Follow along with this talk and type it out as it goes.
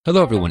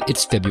Hello everyone,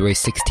 it's February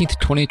 16th,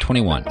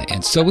 2021,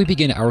 and so we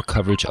begin our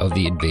coverage of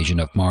the invasion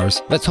of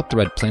Mars. Let's hope the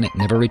red planet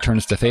never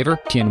returns the favor.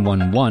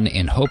 Tianwen-1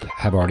 and Hope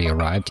have already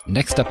arrived.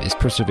 Next up is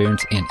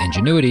Perseverance and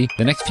Ingenuity.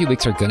 The next few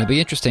weeks are going to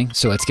be interesting,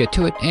 so let's get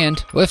to it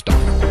and lift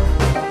off.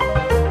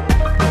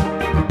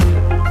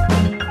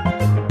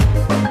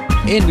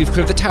 And we've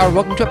cleared the tower.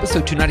 Welcome to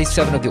episode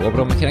 297 of the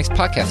Orbital Mechanics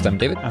Podcast. I'm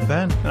David. I'm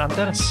Ben. And I'm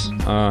Dennis.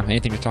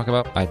 Anything to talk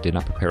about? I did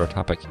not prepare a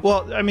topic.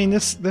 Well, I mean,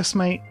 this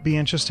might be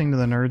interesting to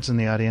the nerds in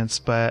the audience,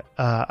 but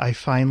I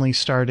finally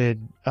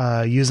started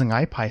using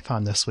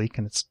IPython this week,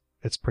 and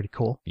it's pretty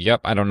cool.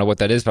 Yep, I don't know what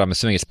that is, but I'm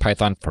assuming it's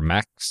Python for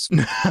Macs or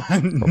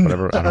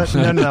whatever. I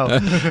don't know.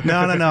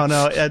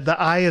 No. The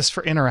I is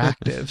for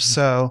interactive.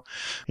 So,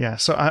 yeah.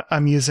 So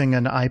I'm using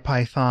an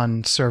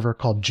IPython server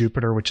called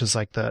Jupyter, which is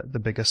like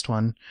the biggest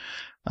one.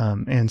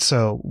 And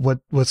so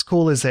what's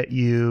cool is that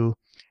you,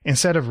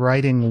 instead of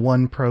writing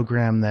one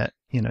program that,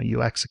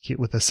 you execute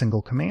with a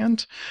single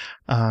command,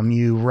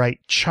 you write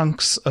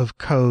chunks of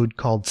code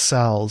called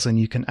cells, and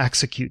you can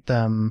execute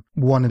them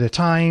one at a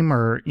time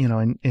or,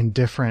 in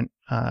different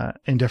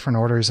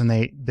orders. And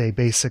they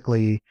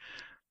basically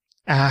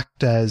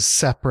act as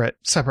separate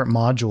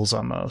modules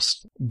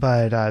almost.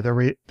 But,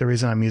 the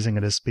reason I'm using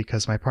it is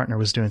because my partner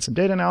was doing some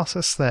data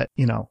analysis that,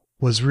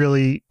 was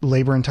really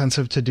labor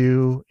intensive to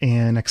do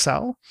in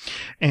Excel.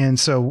 And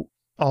so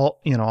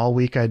all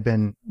week I'd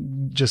been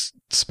just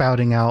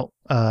spouting out,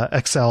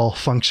 Excel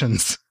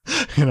functions,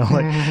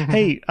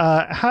 hey,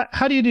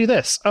 how do you do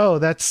this? Oh,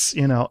 that's,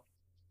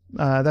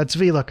 that's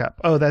VLOOKUP.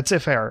 Oh, that's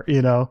if error,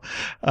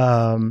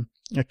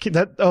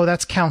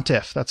 that's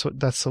COUNTIF.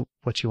 That's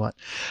what you want.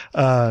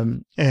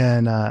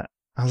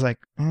 I was like,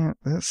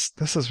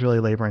 this is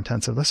really labor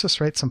intensive. Let's just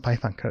write some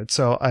Python code.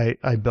 So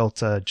I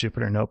built a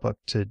Jupyter notebook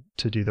to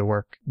do the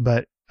work,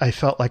 but I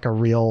felt like a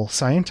real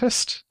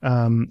scientist,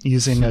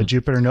 using a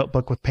Jupyter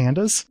notebook with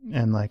pandas,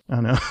 and like, I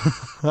don't know,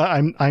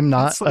 I'm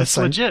not. That's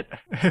legit.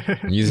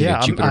 Using a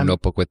Jupyter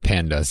notebook with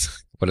pandas.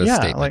 What a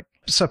statement.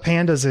 So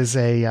pandas is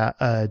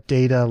a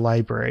data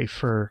library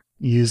for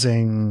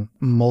using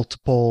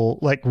multiple,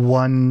 like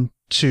one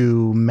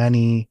to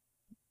many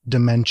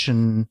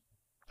dimension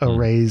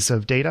arrays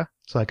of data.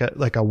 So like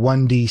a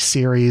 1D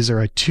series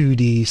or a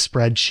 2D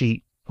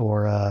spreadsheet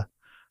or a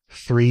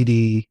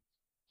 3D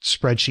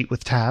spreadsheet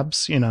with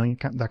tabs,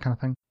 that kind of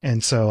thing.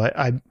 And so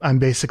I'm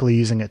basically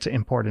using it to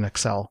import an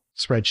Excel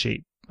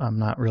spreadsheet. I'm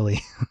not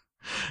really,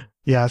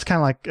 yeah, it's kind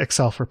of like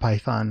Excel for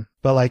Python,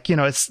 but like,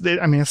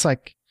 it's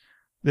like,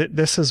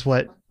 this is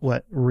what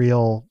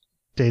real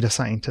data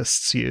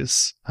scientists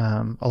use,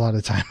 a lot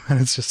of the time.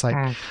 And it's just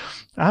like,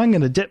 I'm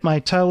going to dip my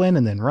toe in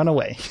and then run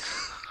away.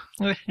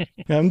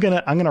 I'm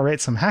gonna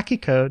write some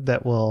hacky code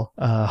that will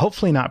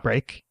hopefully not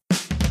break.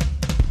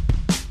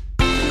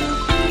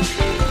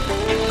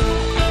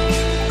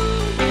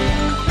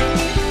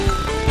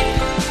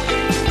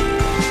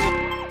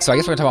 So I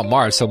guess we're going to talk about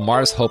Mars. So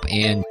Mars, Hope,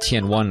 and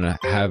Tianwen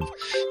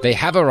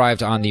have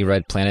arrived on the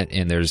red planet,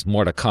 and there's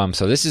more to come.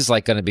 So this is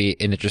like going to be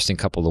an interesting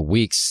couple of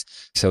weeks.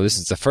 So this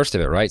is the first of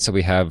it, right? So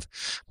we have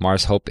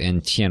Mars, Hope,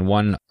 and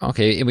Tianwen.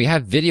 Okay, and we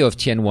have video of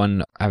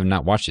Tianwen. I have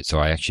not watched it, so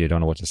I actually don't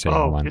know what to say.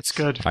 Oh, it's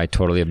good. I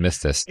totally have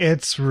missed this.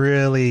 It's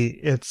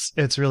really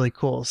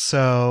cool.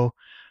 So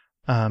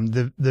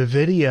the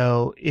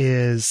video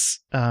is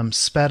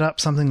sped up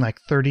something like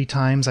 30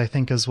 times, I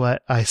think, is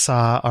what I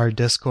saw our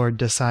Discord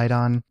decide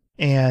on.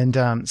 And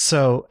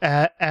so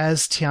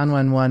as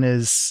Tianwen-1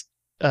 is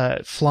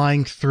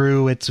flying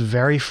through its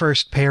very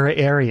first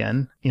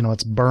perihelion,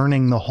 it's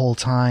burning the whole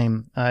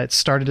time. It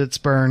started its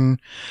burn,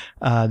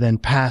 then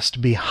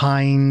passed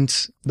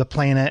behind the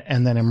planet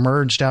and then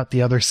emerged out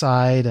the other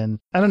side. And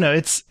I don't know,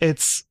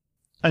 it's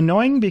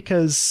annoying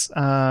because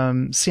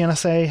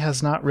CNSA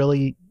has not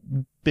really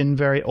been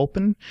very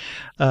open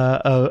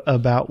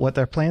about what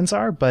their plans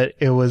are, but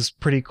it was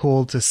pretty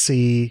cool to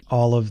see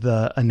all of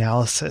the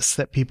analysis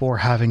that people were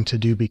having to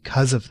do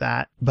because of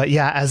that. But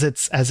yeah, as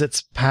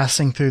it's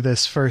passing through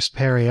this first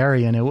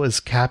perihelion, it was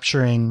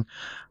capturing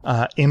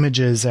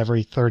images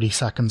every 30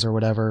 seconds or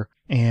whatever,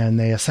 and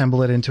they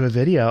assemble it into a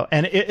video.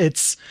 And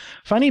it's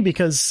funny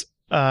because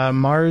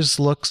Mars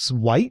looks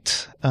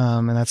white,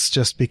 and that's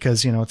just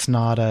because, it's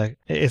not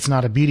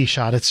a beauty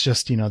shot. It's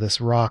just,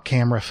 this raw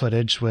camera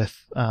footage with,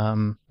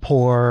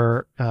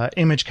 poor,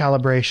 image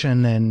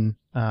calibration, and,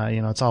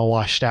 it's all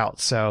washed out.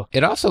 So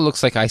it also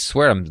looks like, I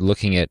swear I'm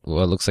looking at, it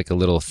looks like a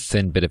little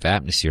thin bit of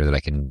atmosphere that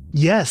I can.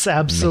 Yes,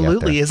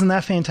 absolutely. Isn't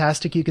that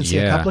fantastic? You can see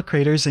a couple of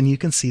craters and you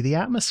can see the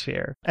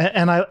atmosphere.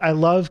 And I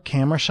love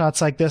camera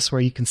shots like this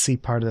where you can see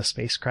part of the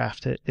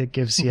spacecraft. It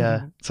gives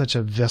you such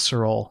a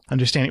visceral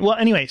understanding. Well,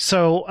 anyway,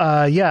 so,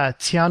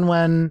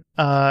 Tianwen,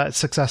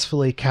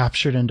 successfully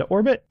captured into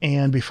orbit.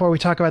 And before we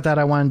talk about that,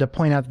 I wanted to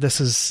point out that this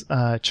is,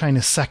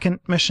 China's second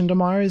mission to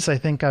Mars. I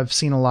think I've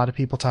seen a lot of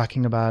people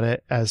talking about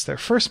it as their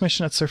first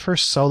mission. It's their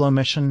first solo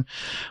mission.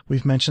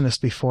 We've mentioned this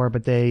before,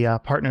 but they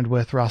partnered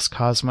with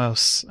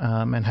Roscosmos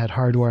and had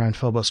hardware on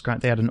Phobos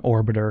Grunt. They had an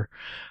orbiter,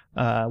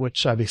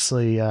 which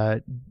obviously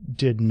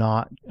did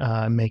not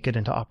make it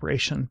into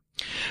operation.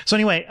 So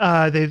anyway,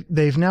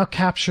 they've now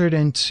captured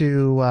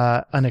into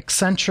an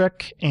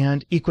eccentric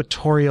and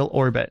equatorial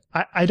orbit.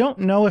 I don't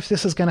know if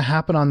this is going to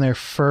happen on their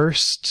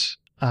first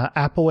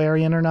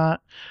Apoarian or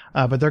not,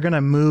 but they're going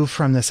to move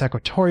from this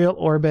equatorial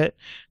orbit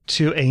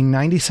to a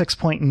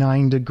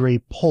 96.9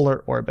 degree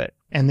polar orbit,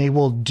 and they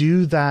will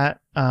do that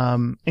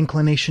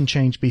inclination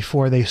change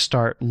before they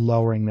start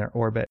lowering their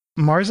orbit.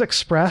 Mars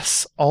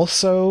Express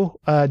also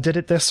did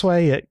it this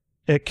way.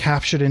 It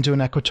captured into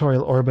an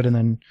equatorial orbit and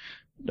then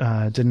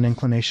did an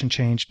inclination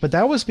change, but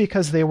that was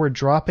because they were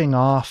dropping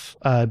off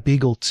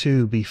Beagle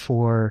 2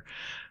 before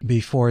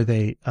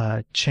they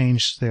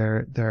changed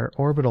their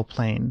orbital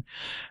plane,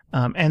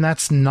 and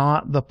that's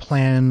not the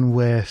plan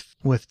with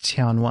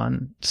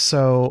Tianwen.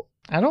 So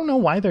I don't know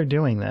why they're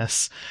doing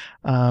this.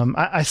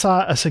 I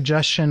saw a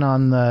suggestion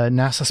on the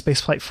NASA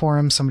Spaceflight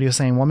Forum. Somebody was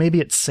saying, well, maybe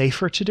it's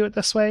safer to do it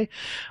this way,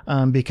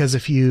 because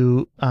if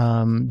you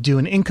do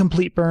an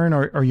incomplete burn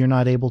or you're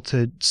not able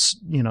to,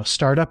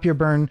 start up your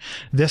burn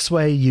this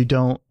way, you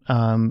don't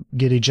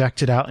get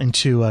ejected out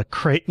into a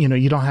crate.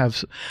 You don't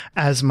have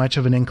as much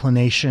of an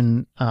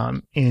inclination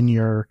in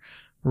your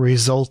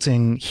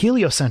resulting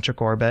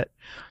heliocentric orbit.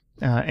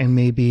 And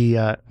maybe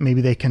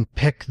they can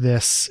pick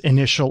this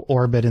initial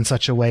orbit in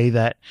such a way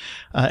that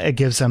it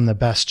gives them the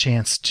best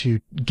chance to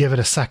give it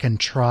a second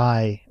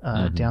try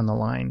down the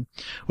line,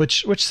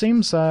 which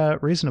seems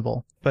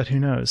reasonable, but who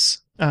knows?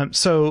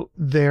 So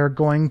they're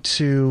going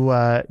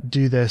to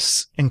do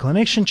this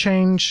inclination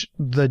change.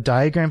 The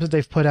diagrams that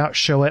they've put out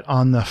show it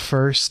on the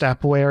first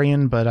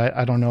Apoarian, but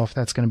I don't know if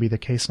that's going to be the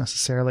case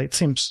necessarily. It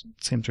seems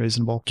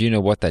reasonable. Do you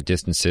know what that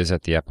distance is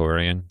at the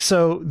Apoarian?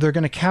 So they're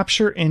going to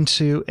capture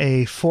into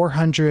a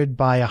 400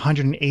 by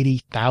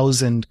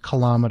 180,000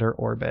 kilometer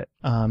orbit.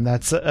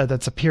 That's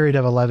a period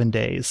of 11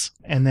 days.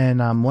 And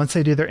then once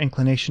they do their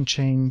inclination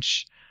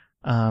change,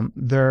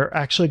 they're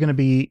actually going to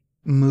be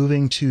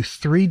moving to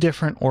 3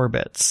 different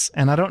orbits.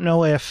 And I don't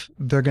know if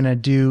they're going to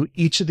do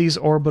each of these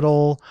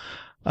orbital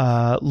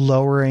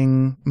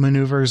lowering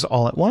maneuvers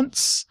all at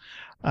once,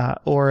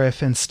 or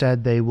if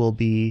instead they will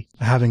be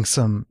having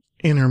some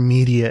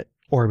intermediate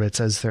orbits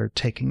as they're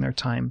taking their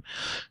time.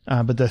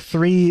 But the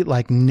 3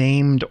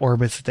 named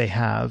orbits that they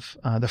have,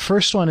 the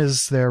first one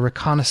is their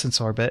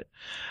reconnaissance orbit.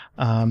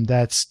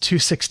 That's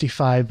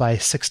 265 by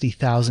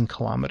 60,000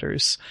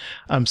 kilometers.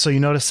 So you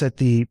notice that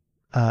the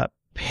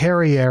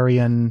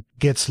Periarian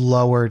gets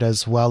lowered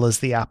as well as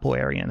the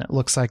Apoarian. It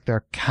looks like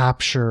their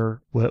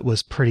capture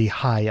was pretty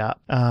high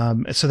up.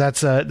 So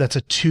that's a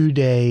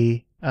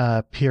 2-day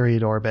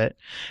period orbit,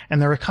 and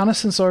the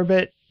reconnaissance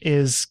orbit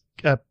is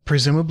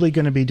presumably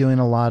going to be doing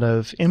a lot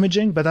of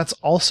imaging, but that's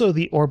also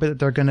the orbit that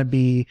they're going to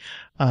be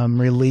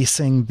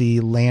releasing the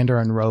lander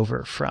and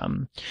rover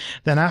from.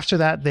 Then after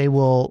that, they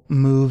will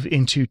move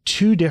into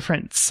 2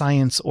 different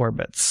science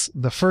orbits.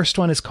 The first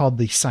one is called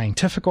the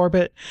scientific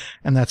orbit,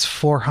 and that's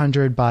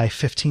 400 by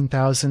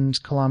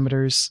 15,000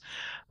 kilometers.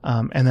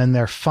 And then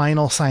their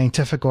final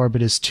scientific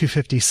orbit is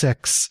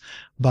 256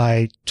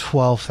 by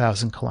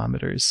 12,000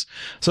 kilometers.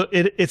 So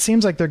it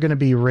seems like they're going to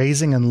be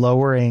raising and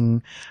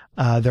lowering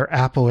their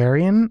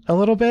Apoarian a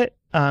little bit.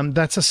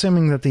 That's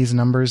assuming that these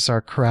numbers are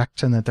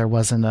correct and that there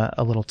wasn't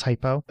a little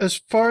typo. As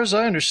far as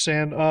I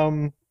understand,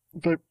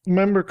 if I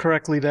remember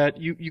correctly, that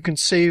you can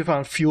save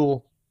on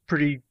fuel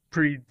pretty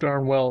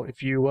darn well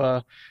if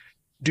you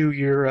do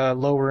your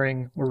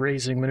lowering or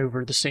raising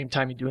maneuver at the same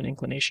time you do an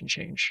inclination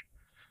change.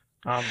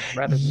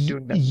 Rather than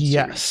doing that.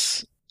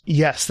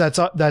 Yes,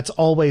 that's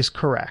always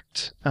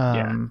correct.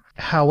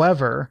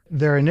 However,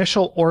 their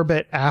initial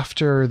orbit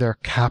after their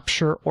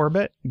capture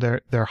orbit,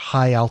 their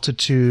high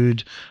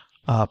altitude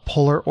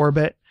polar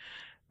orbit,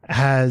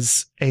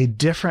 has a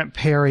different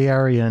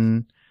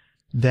periarian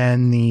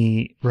than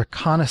the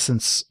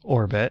reconnaissance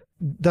orbit.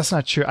 That's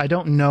not true. I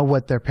don't know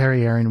what their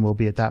periarian will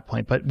be at that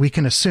point, but we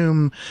can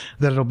assume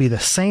that it'll be the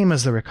same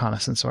as the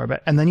reconnaissance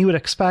orbit. And then you would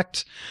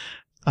expect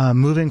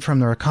moving from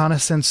the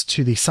reconnaissance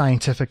to the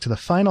scientific to the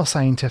final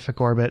scientific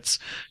orbits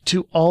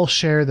to all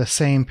share the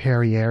same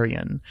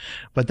periarian,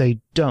 but they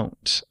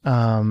don't.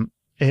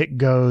 It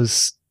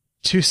goes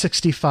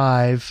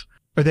 265,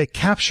 or they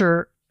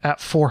capture at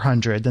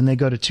 400, then they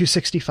go to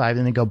 265,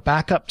 then they go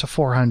back up to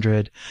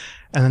 400,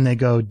 and then they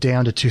go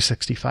down to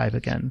 265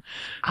 again.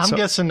 I'm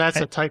guessing that's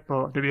a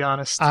typo, to be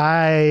honest.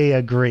 I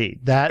agree.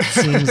 That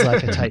seems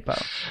like a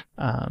typo.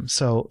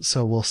 So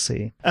we'll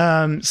see.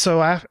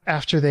 So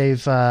after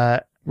they've gone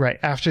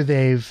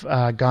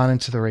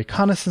into the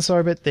reconnaissance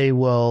orbit, they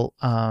will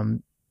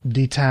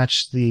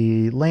detach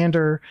the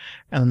lander,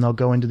 and then they'll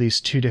go into these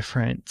 2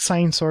 different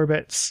science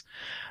orbits.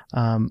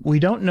 We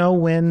don't know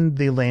when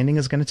the landing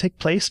is going to take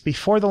place.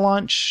 Before the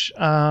launch,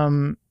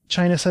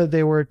 China said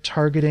they were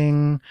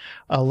targeting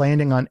a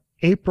landing on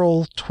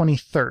April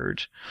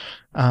 23rd.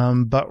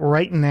 But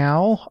right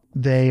now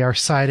they are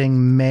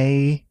citing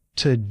May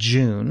to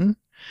June.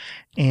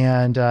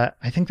 And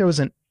I think there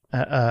was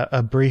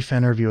a brief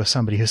interview with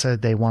somebody who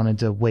said they wanted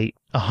to wait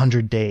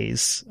 100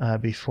 days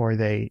before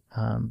they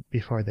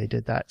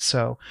did that.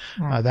 So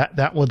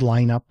that would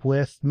line up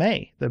with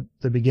May,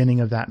 the beginning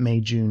of that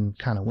May-June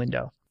kind of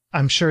window.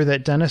 I'm sure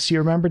that Dennis, you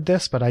remembered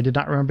this, but I did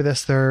not remember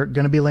this. They're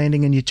going to be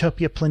landing in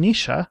Utopia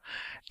Planitia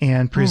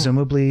and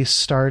presumably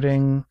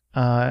starting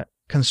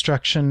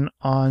construction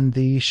on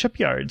the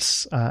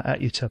shipyards at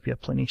Utopia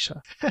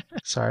Planitia.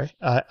 Sorry,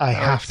 I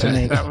have to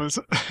make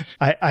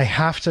I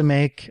have to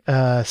make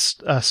a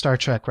Star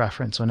Trek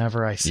reference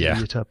whenever I see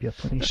Utopia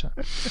Planitia.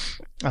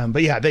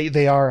 But yeah,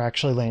 they are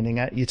actually landing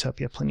at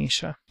Utopia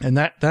Planitia, and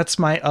that's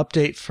my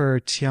update for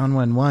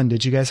Tianwen-1.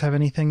 Did you guys have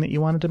anything that you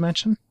wanted to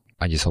mention?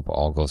 I just hope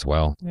all goes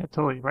well. Yeah,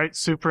 totally. Right,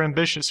 super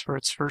ambitious for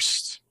its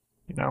first,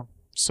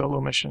 solo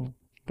mission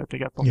that they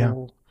got the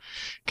whole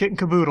kit and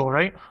caboodle,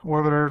 right?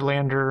 Orbiter,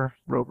 lander,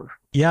 rover.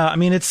 Yeah, I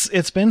mean,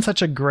 it's been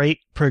such a great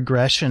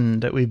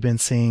progression that we've been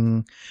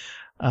seeing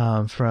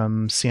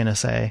from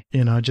CNSA.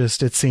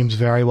 It seems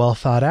very well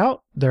thought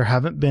out. There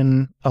haven't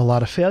been a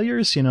lot of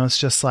failures. It's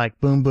just like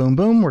boom, boom,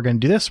 boom. We're going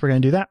to do this. We're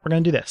going to do that. We're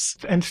going to do this.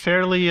 And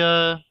fairly,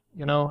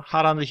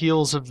 hot on the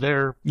heels of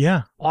their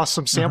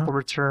awesome sample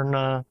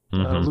return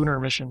lunar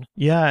mission.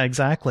 Yeah,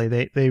 exactly.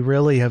 They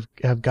really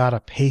have got a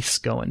pace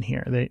going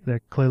here.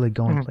 They're clearly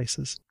going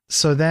places.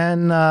 So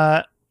then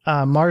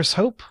Mars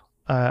Hope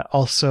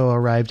also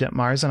arrived at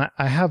Mars, and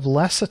I have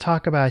less to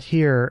talk about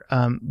here,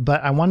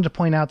 but I wanted to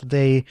point out that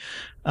they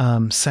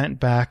sent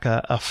back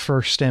a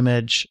first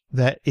image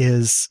that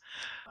is,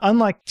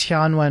 unlike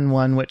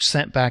Tianwen-1, which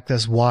sent back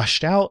this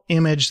washed out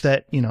image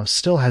that,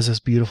 still has this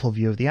beautiful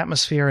view of the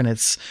atmosphere, and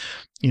it's,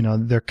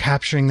 they're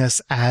capturing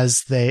this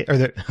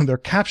they're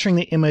capturing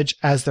the image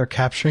as they're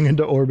capturing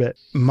into orbit.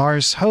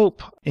 Mars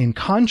Hope, in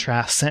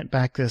contrast, sent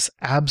back this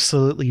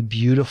absolutely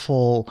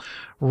beautiful,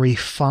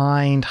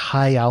 refined,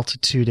 high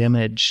altitude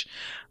image,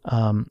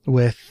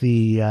 with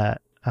the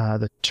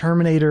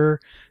Terminator,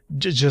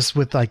 just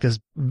with like this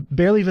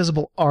barely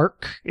visible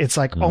arc. It's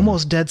like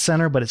almost dead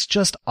center, but it's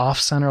just off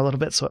center a little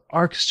bit. So it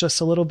arcs just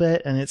a little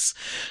bit, and it's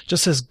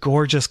just this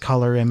gorgeous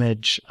color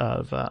image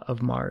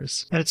of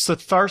Mars. And it's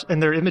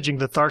and they're imaging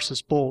the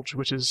Tharsis Bulge,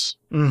 which is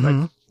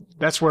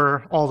that's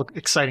where all the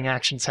exciting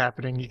action's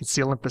happening. You can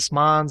see Olympus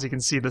Mons, you can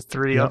see the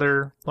three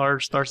other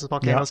large Tharsis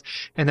volcanoes,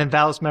 and then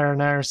Valles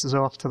Marineris is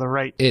off to the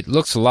right. It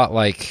looks a lot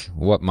like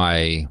what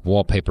my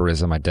wallpaper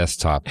is on my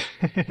desktop,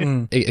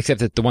 except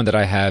that the one that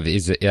I have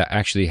it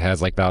actually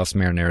has like Valles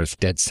Marineris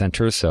dead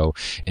center. So,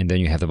 and then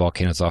you have the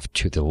volcanoes off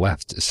to the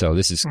left. So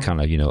this is kind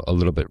of, a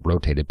little bit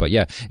rotated, but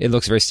yeah, it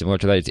looks very similar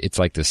to that. It's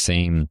like the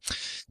same,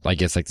 I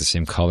guess, like the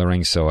same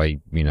coloring. So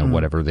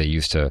whatever they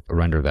used to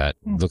render that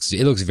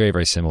it looks very,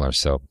 very similar.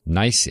 So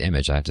nice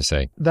image, I have to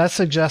say. That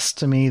suggests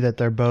to me that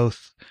they're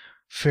both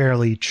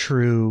fairly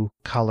true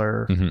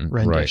color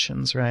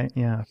renditions, right?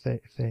 Yeah,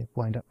 if they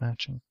wind up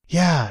matching.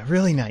 Yeah,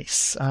 really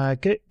nice.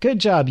 Good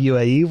job,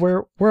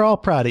 UAE. We're all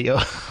proud of you.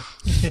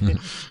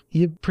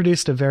 You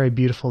produced a very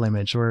beautiful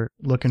image. We're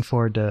looking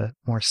forward to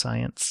more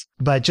science.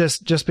 But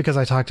just because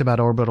I talked about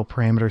orbital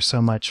parameters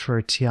so much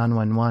for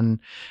Tianwen-1,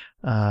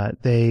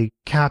 they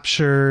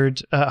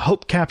captured,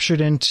 Hope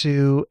captured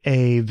into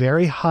a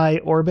very high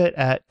orbit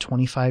at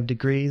 25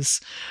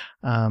 degrees,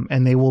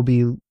 and they will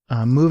be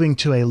moving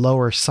to a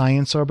lower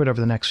science orbit over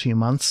the next few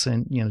months,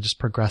 and just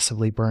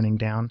progressively burning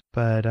down.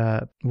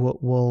 But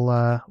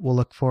we'll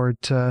look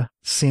forward to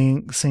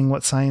seeing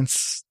what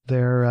science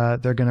they're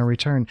going to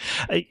return.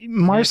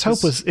 Mars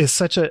Hope is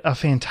such a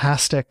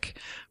fantastic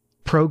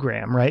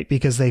program, right?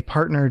 Because they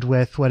partnered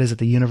with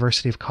the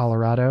University of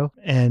Colorado,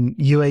 and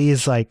UAE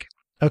is like,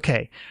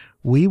 okay,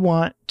 we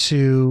want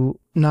to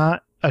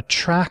not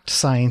attract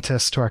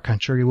scientists to our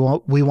country.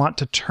 We want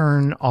to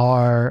turn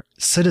our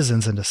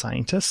citizens into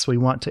scientists. We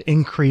want to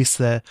increase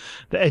the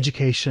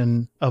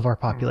education of our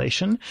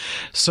population.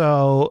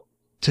 So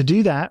to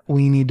do that,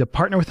 we need to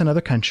partner with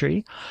another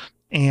country.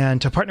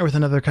 And to partner with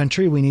another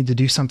country, we need to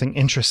do something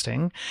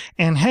interesting.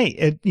 And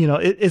hey,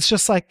 it's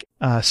just like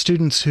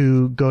students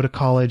who go to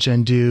college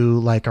and do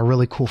like a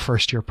really cool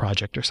first year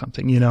project or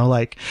something,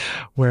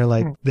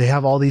 where they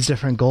have all these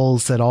different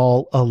goals that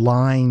all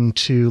align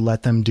to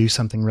let them do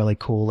something really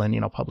cool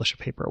and, publish a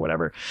paper or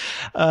whatever.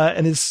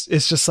 And it's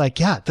just like,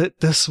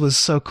 this was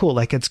so cool.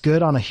 Like, it's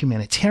good on a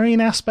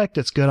humanitarian aspect.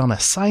 It's good on a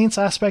science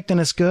aspect, and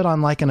it's good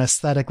on like an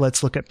aesthetic,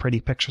 let's look at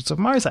pretty pictures of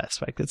Mars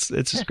aspect. It's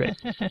just great.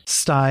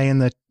 Sty in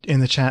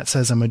the chat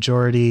says a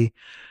majority,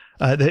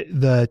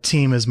 the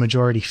team is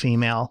majority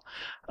female,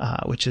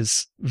 which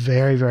is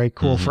very, very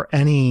cool for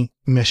any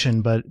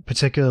mission, but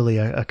particularly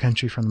a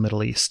country from the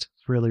Middle East.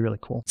 Really, really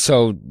cool.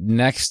 So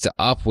next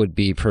up would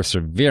be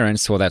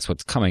Perseverance. Well, that's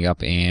what's coming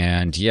up.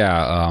 And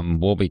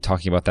we'll be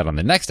talking about that on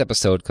the next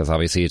episode, because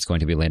obviously it's going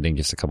to be landing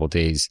just a couple of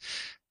days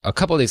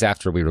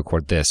after we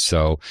record this.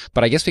 So,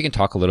 but I guess we can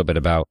talk a little bit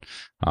about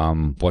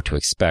what to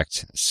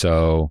expect.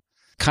 So,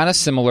 kind of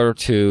similar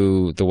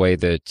to the way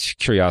that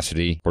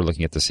Curiosity, we're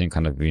looking at the same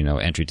kind of,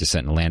 entry,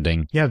 descent, and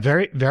landing. Yeah,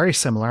 very, very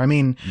similar. I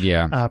mean,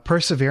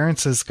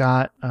 Perseverance has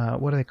got,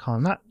 what do they call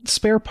them? Not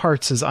spare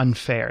parts is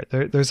unfair.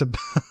 There's a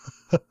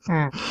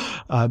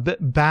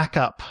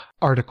backup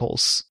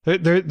articles.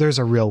 There's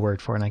a real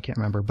word for it, and I can't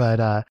remember,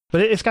 but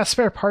it's got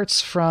spare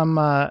parts from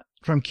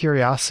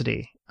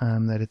Curiosity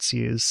that it's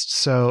used.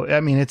 So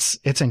I mean,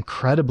 it's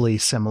incredibly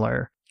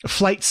similar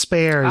Flight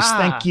spares.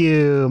 Thank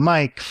you,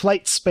 Mike.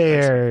 Flight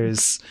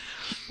spares.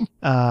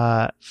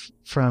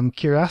 From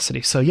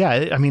Curiosity. So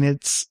yeah, I mean,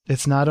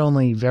 it's not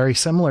only very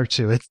similar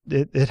to it,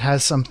 it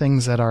has some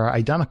things that are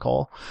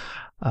identical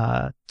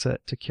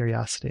to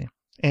Curiosity.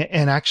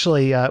 And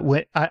actually,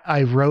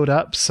 I wrote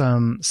up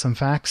some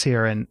facts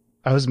here, and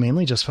I was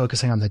mainly just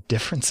focusing on the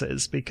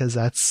differences because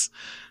that's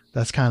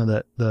kind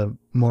of the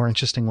more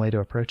interesting way to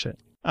approach it.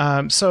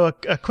 So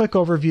a quick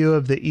overview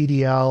of the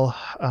EDL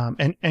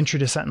and entry,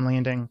 descent, and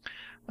landing.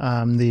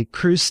 The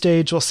cruise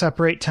stage will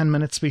separate 10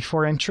 minutes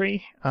before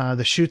entry.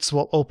 The chutes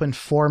will open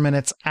 4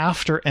 minutes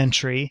after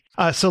entry.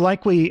 So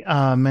like we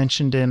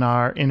mentioned in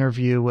our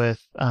interview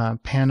with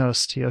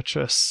Panos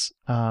Teotris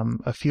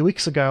a few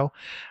weeks ago,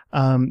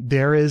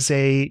 there is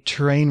a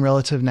terrain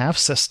relative nav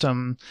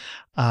system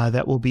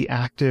that will be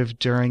active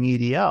during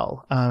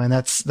EDL. And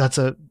that's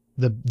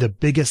the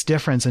biggest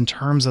difference in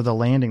terms of the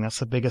landing. That's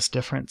the biggest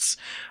difference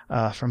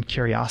from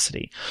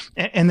Curiosity.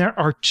 And there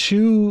are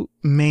two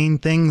main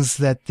things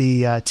that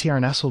the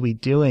TRNS will be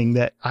doing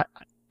that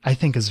I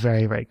think is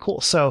very, very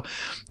cool. So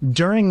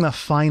during the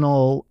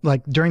final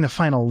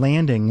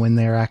landing, when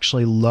they're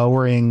actually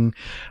lowering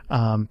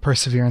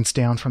Perseverance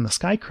down from the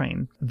sky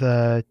crane,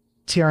 the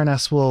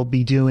TRNS will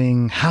be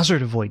doing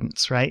hazard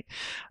avoidance, right?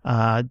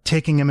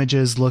 Taking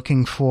images,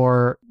 looking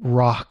for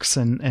rocks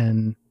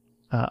and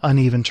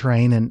uneven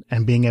terrain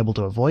and being able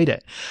to avoid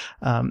it.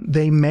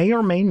 They may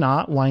or may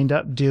not wind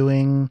up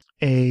doing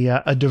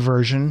a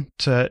diversion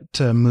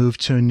to move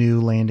to a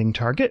new landing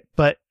target,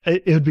 but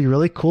it would be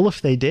really cool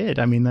if they did.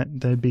 I mean,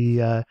 that'd be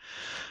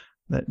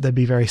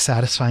very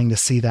satisfying to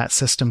see that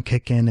system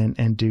kick in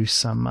and do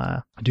some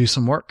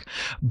work.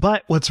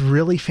 But what's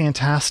really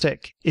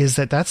fantastic is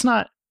that that's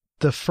not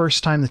the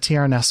first time the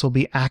TRNS will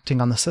be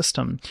acting on the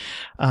system.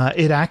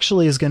 It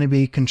actually is going to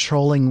be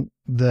controlling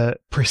the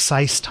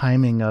precise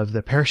timing of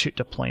the parachute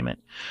deployment,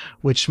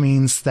 which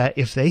means that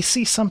if they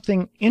see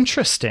something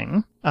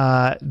interesting,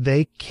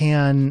 they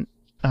can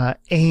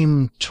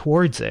aim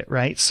towards it,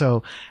 right?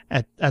 So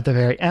at the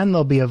very end,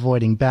 they'll be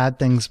avoiding bad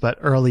things, but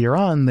earlier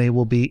on, they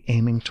will be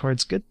aiming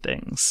towards good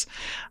things.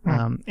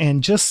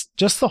 And just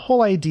the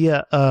whole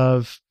idea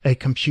of a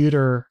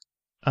computer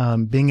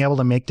being able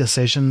to make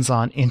decisions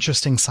on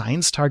interesting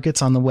science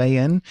targets on the way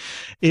in,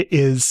 it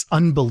is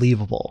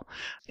unbelievable.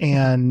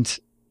 And,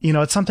 you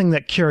know, it's something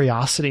that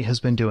Curiosity has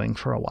been doing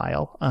for a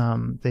while.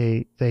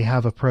 They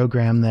have a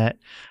program that,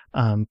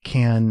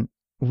 can,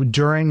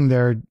 during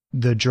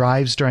the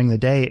drives during the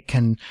day, it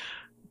can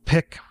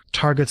pick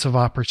targets of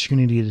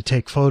opportunity to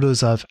take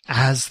photos of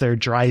as they're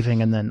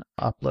driving and then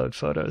upload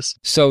photos.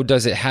 So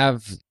does it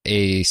have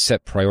a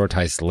set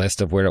prioritized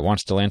list of where it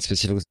wants to land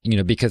specifically? You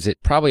know, because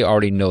it probably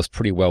already knows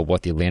pretty well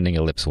what the landing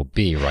ellipse will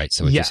be, right?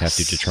 So it just has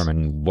to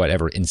determine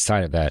whatever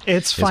inside of that.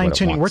 It's fine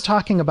tuning. We're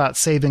talking about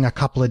saving a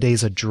couple of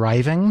days of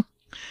driving,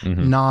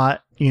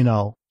 not, you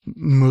know,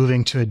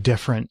 moving to a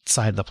different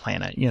side of the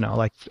planet, you know,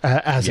 like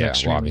as an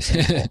extreme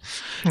example.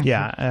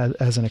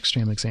 As an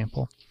extreme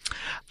example.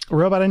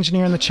 Robot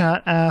Engineer in the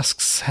chat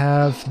asks,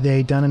 have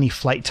they done any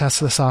flight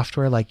tests of the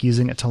software, like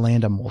using it to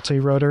land a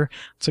multi-rotor?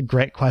 It's a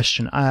great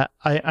question.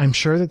 I'm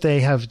sure that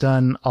they have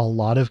done a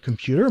lot of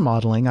computer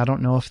modeling. I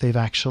don't know if they've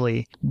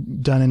actually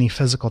done any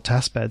physical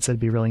test beds. That'd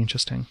be really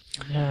interesting.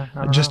 Yeah,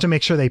 just to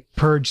make sure they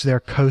purge their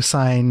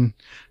cosine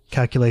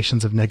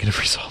calculations of negative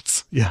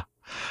results. Yeah.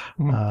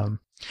 I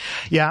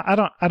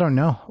don't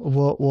know.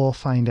 We'll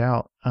find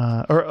out.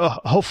 Or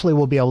hopefully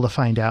we'll be able to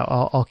find out.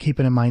 I'll keep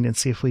it in mind and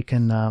see if we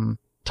can,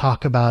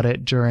 talk about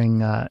it during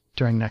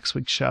next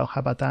week's show. How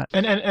about that?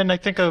 And I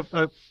think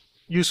a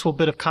useful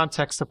bit of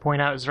context to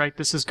point out is, right,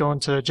 this is going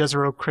to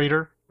Jezero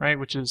Crater, right,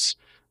 which is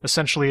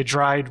essentially a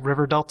dried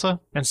river delta.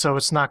 And so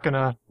it's not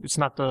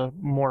the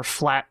more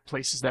flat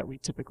places that we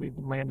typically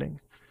been landing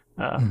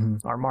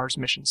our Mars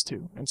missions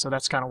to. And so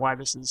that's kind of why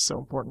this is so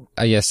important.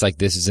 Yes, like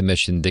this is a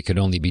mission that could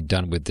only be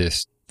done with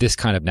this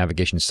kind of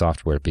navigation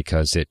software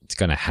because it's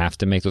going to have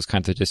to make those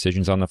kinds of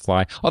decisions on the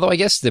fly. Although I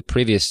guess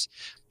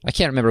I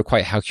can't remember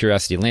quite how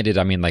Curiosity landed.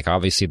 I mean, like,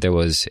 obviously there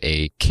was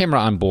a camera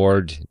on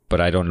board,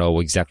 but I don't know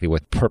exactly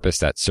what purpose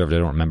that served. I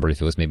don't remember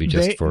if it was maybe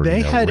just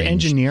They had range.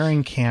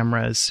 Engineering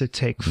cameras to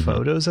take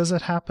photos as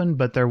it happened,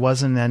 but there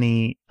wasn't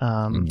any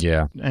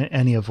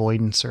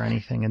avoidance or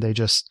anything. And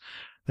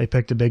they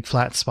picked a big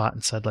flat spot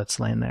and said, let's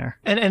land there.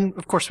 And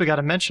of course we got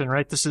to mention,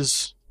 right,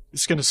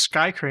 it's going to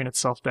sky crane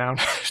itself down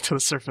to the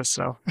surface.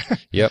 So,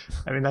 yep.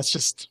 I mean, that's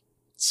just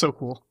so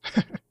cool.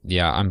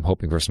 Yeah, I'm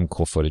hoping for some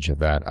cool footage of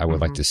that. I would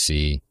like to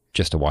see,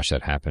 just to watch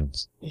that happen.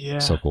 Yeah.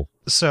 So cool.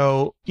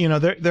 So, you know,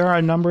 there are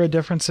a number of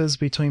differences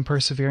between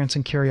Perseverance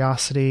and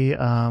Curiosity.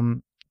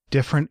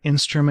 Different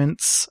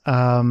instruments,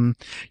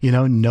 you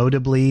know,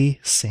 notably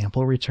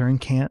sample return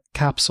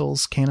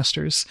capsules,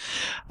 canisters.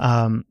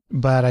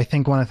 But I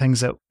think one of the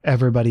things that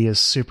everybody is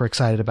super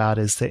excited about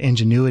is the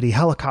Ingenuity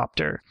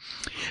helicopter.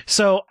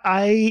 So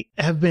I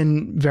have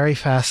been very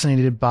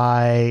fascinated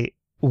by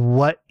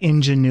what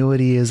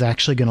Ingenuity is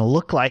actually going to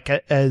look like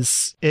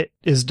as it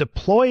is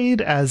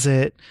deployed, as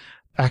it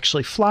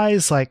actually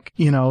flies, like,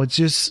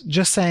 it's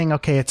just saying,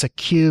 okay, it's a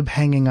cube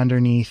hanging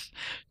underneath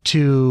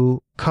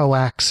two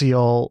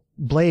coaxial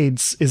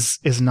blades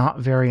is not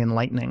very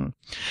enlightening.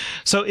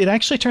 So it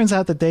actually turns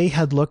out that they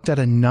had looked at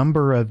a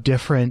number of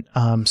different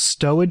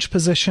stowage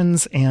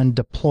positions and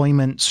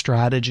deployment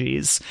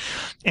strategies.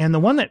 And the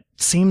one that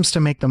seems to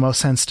make the most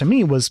sense to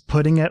me was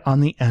putting it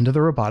on the end of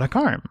the robotic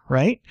arm,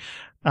 right?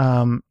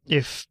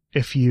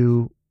 If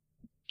you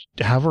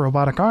have a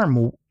robotic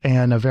arm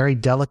and a very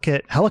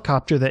delicate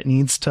helicopter that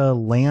needs to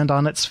land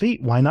on its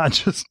feet, why not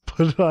just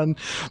put it on,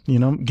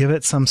 give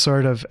it some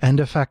sort of end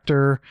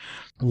effector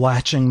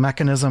latching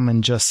mechanism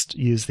and just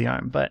use the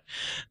arm? But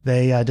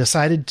they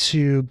decided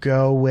to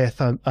go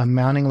with a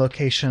mounting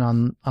location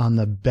on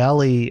the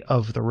belly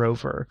of the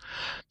rover.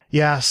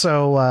 Yeah,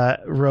 so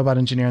Robot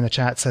Engineer in the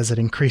chat says it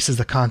increases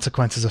the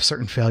consequences of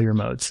certain failure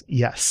modes.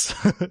 Yes.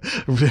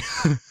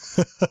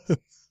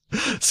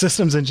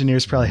 Systems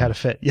engineers probably had a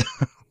fit. Yeah.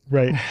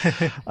 Right.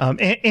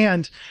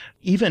 And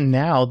even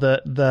now,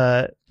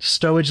 the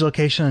stowage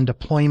location and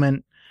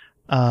deployment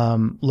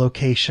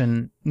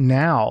location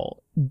now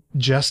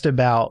just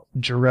about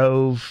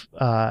drove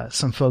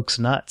some folks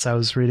nuts. I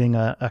was reading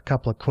a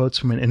couple of quotes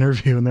from an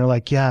interview, and they're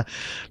like, yeah,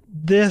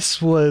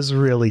 this was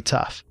really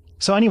tough.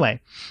 So anyway,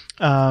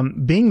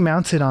 being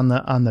mounted on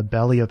the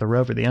belly of the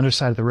rover, the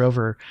underside of the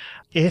rover,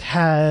 it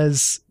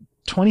has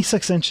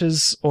 26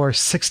 inches or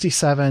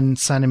 67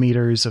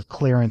 centimeters of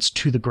clearance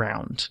to the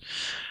ground.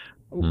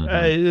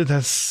 Mm-hmm.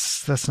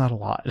 That's not a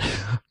lot.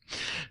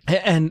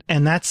 and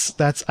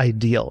that's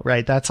ideal,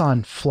 right? That's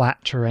on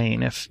flat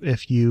terrain.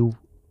 If you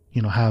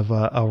have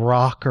a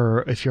rock,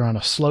 or if you're on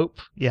a slope,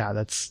 yeah,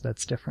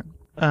 that's different.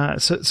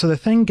 So the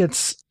thing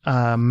gets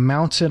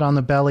mounted on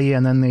the belly,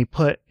 and then they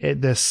put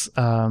this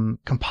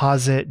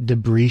composite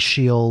debris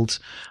shield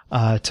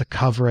to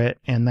cover it,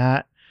 and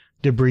that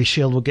debris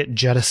shield will get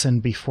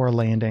jettisoned before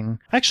landing.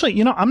 Actually,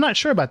 I'm not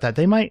sure about that.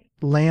 They might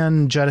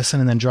land,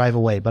 jettison, and then drive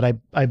away, but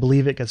I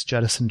believe it gets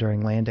jettisoned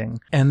during landing.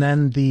 And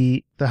then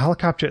the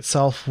helicopter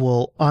itself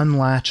will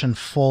unlatch and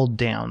fold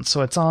down.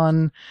 So it's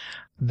on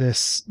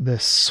this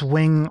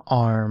swing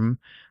arm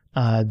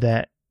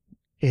that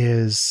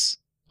is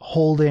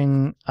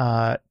holding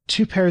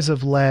two pairs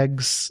of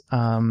legs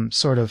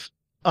sort of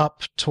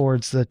up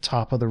towards the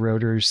top of the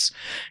rotors,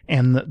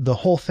 and the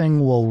whole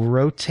thing will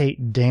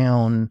rotate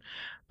down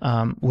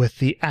with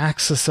the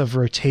axis of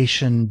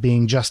rotation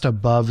being just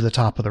above the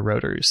top of the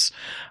rotors.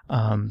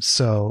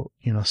 So,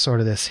 sort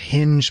of this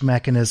hinge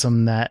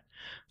mechanism that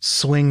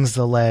swings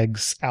the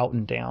legs out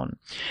and down.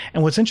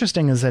 And what's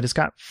interesting is that it's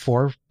got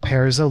 4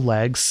 pairs of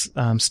legs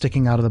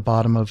sticking out of the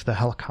bottom of the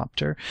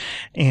helicopter.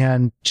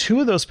 And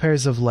 2 of those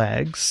pairs of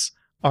legs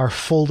are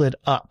folded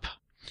up.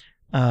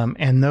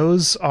 And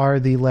those are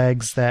the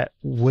legs that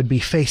would be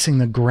facing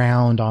the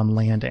ground on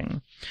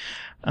landing.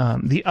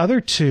 The other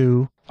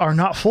 2 are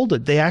not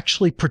folded. They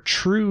actually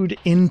protrude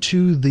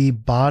into the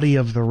body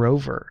of the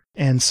rover.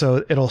 And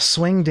so it'll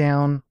swing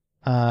down,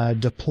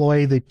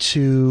 deploy the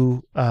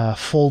 2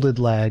 folded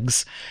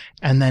legs,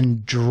 and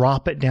then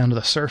drop it down to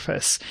the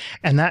surface.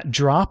 And that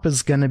drop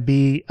is going to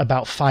be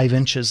about 5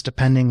 inches,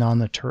 depending on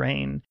the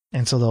terrain.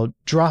 And so they'll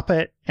drop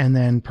it, and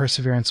then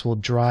Perseverance will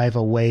drive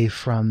away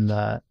from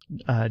the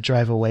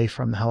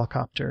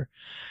helicopter.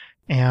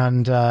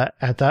 And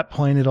at that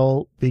point,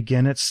 it'll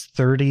begin its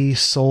 30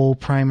 sole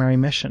primary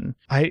mission.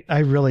 I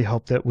really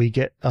hope that we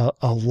get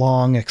a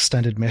long,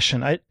 extended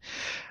mission. I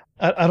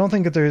don't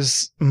think that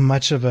there's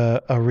much of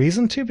a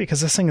reason to,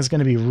 because this thing is going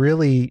to be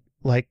really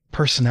like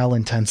personnel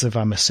intensive,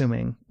 I'm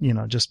assuming,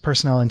 just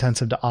personnel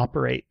intensive to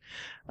operate.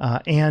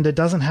 And it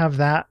doesn't have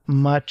that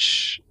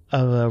much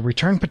of a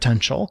return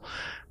potential.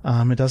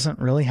 It doesn't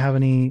really have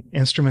any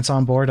instruments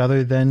on board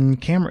other than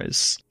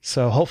cameras.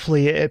 So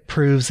hopefully it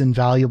proves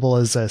invaluable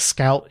as a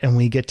scout and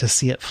we get to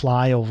see it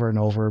fly over and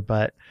over.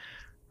 But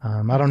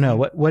I don't know.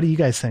 What do you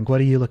guys think? What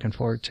are you looking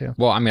forward to?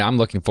 Well, I mean, I'm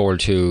looking forward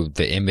to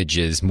the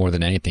images more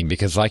than anything,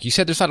 because like you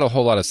said, there's not a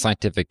whole lot of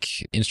scientific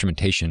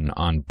instrumentation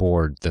on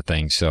board the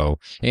thing. So,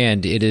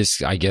 and it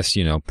is, I guess,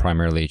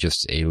 primarily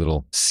just a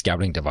little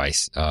scouting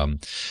device.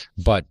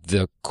 But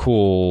the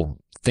cool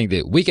thing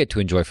that we get to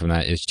enjoy from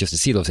that is just to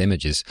see those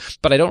images.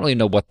 But I don't really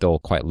know what they'll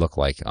quite look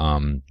like.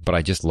 But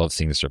I just love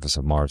seeing the surface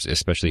of Mars,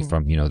 especially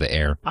from, the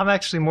air. I'm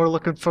actually more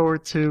looking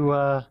forward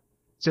to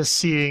just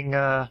seeing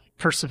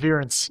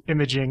Perseverance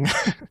imaging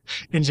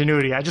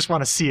Ingenuity. I just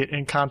want to see it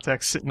in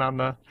context sitting on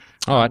the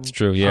that's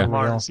true, yeah. on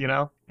Mars,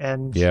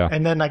 And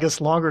then I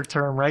guess longer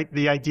term, right?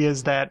 The idea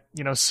is that,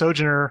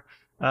 Sojourner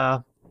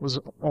was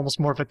almost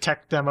more of a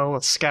tech demo,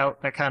 a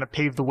scout that kind of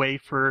paved the way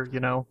for,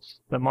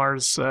 the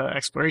Mars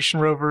exploration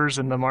rovers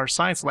and the Mars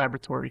Science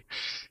Laboratory,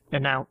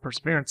 and now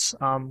Perseverance.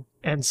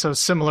 And so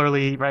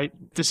similarly, right,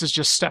 this is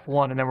just step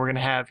 1, and then we're going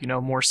to have,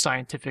 more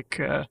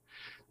scientific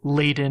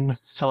laden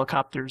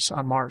helicopters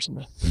on Mars in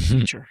the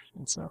future.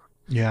 And so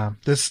yeah,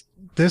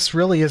 this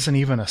really isn't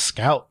even a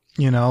scout.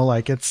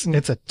 Like it's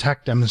a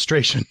tech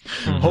demonstration.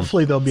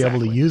 Hopefully they'll be able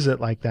to use it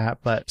like that.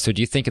 But so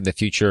do you think in the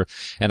future,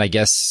 and I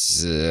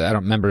guess I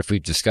don't remember if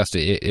we've discussed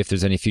it, if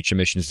there's any future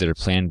missions that are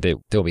planned that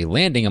they'll be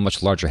landing a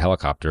much larger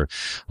helicopter,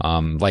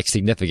 like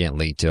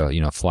significantly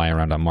to, fly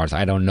around on Mars.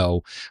 I don't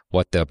know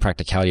what the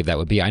practicality of that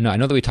would be. I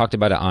know that we talked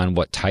about it on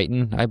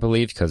Titan, I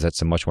believe, because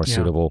that's a much more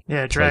suitable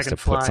place to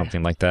put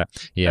something like that.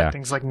 Yeah. That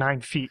thing's like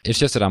 9 feet. It's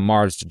just that on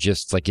Mars,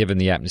 just like given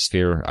the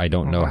atmosphere, I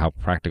don't know how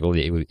practical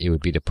it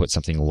would be to put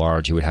something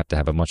large. You would have to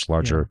have a much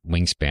larger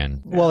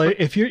wingspan. Well,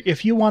 if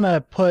you want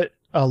to put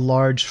a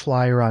large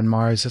flyer on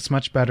Mars, it's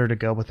much better to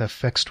go with a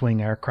fixed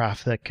wing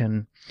aircraft that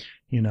can,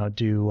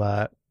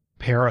 do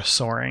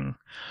parasoaring,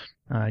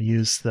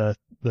 use the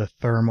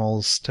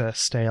thermals to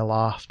stay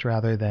aloft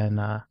rather than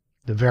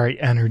the very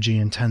energy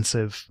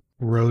intensive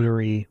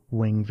rotary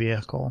wing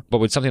vehicle. But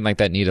would something like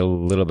that need a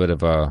little bit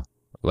of a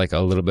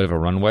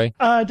runway?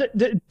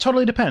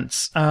 Totally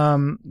depends.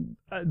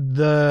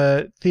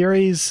 The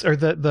theories or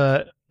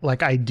the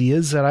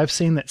ideas that I've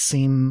seen that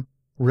seem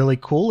really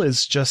cool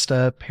is just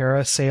a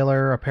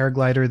parasailer, a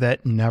paraglider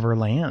that never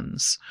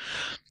lands.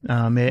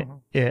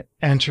 It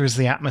enters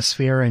the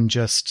atmosphere and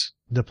just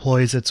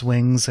deploys its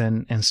wings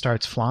and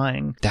starts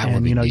flying. That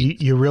would be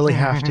neat. You really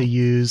have to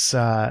use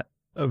a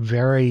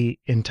very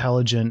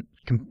intelligent,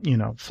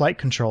 flight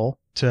control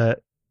to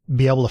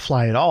be able to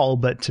fly at all,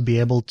 but to be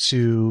able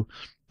to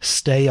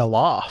stay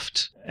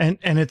aloft. And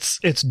it's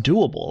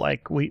doable.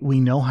 Like we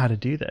know how to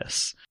do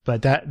this,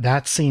 but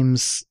that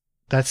seems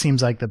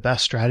like the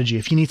best strategy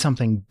if you need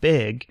something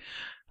big.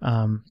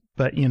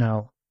 But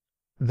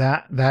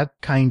that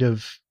kind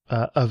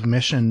of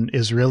mission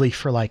is really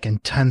for like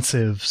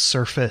intensive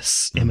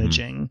surface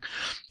imaging.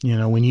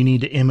 When you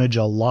need to image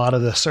a lot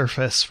of the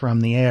surface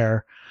from the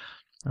air,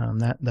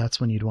 that's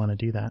when you'd want to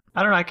do that.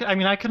 I don't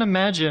know. I can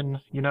imagine,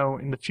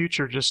 in the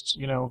future, just,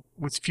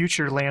 with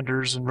future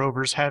landers and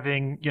rovers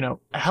having,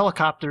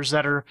 helicopters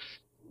that are,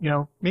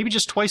 maybe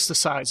just twice the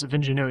size of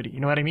Ingenuity, you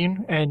know what I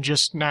mean? And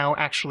just now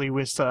actually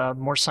with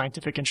more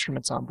scientific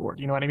instruments on board,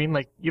 you know what I mean?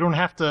 Like, you don't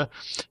have to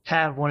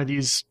have one of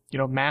these,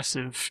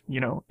 massive,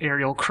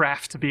 aerial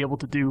craft to be able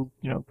to do,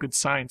 good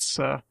science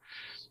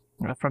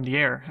from the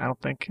air, I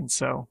don't think. And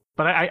so,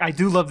 but I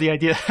do love the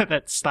idea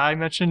that Sty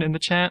mentioned in the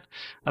chat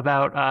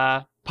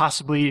about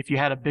possibly if you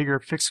had a bigger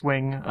fixed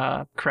wing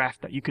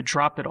craft that you could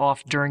drop it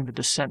off during the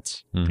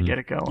descent to get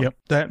it going.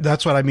 Yep,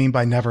 that's what I mean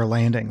by never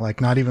landing,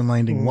 like not even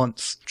landing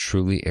once.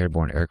 Truly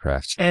airborne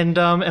aircraft. And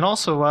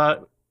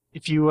also,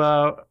 if you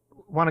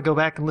want to go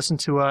back and listen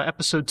to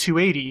episode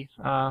 280,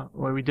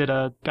 where we did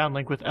a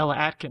downlink with Ella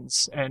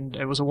Atkins, and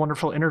it was a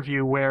wonderful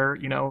interview where,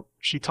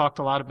 she talked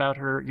a lot about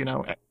her,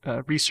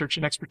 research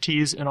and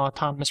expertise in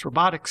autonomous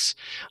robotics.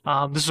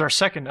 This is our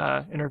second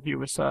interview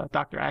with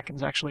Dr.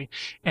 Atkins, actually.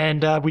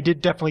 And we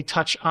did definitely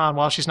touch on,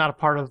 while she's not a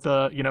part of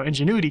the,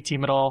 Ingenuity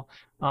team at all,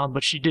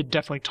 but she did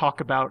definitely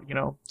talk about,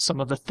 some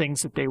of the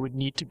things that they would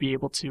need to be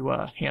able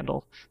to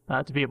handle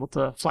to be able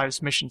to fly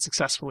this mission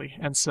successfully.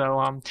 And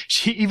so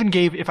she even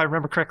gave, if I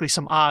remember correctly,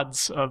 some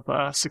odds of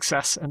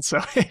success. And so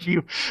if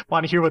you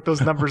want to hear what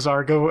those numbers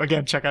are, go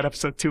again, check out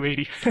episode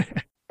 280.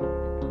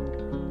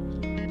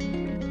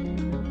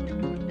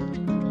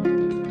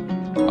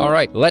 All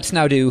right, let's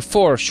now do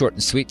 4 short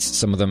and sweets.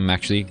 Some of them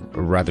actually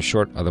rather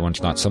short, other ones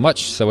not so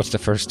much. So what's the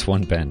first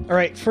one, Ben? All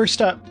right,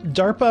 first up,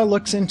 DARPA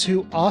looks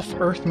into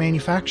off-Earth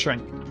manufacturing.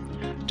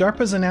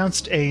 DARPA's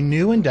announced a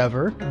new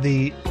endeavor,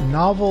 the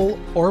Novel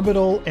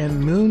Orbital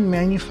and Moon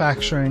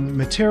Manufacturing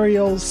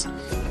Materials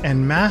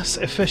and Mass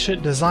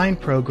Efficient Design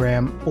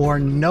Program, or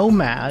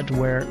NOMAD,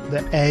 where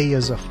the A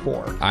is a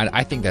 4.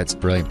 I think that's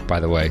brilliant, by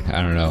the way.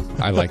 I don't know.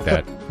 I like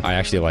that. I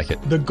actually like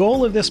it. The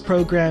goal of this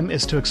program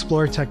is to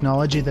explore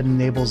technology that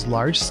enables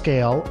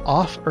large-scale,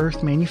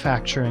 off-Earth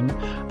manufacturing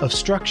of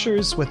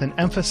structures with an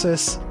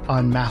emphasis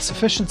on mass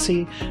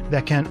efficiency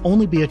that can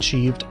only be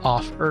achieved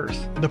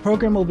off-Earth. The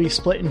program will be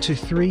split into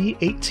 3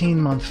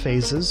 18-month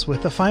phases,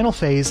 with the final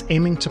phase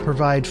aiming to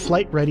provide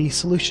flight-ready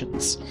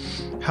solutions.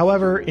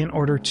 However, in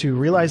order to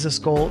realize this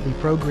goal, the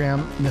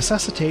program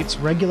necessitates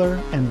regular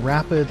and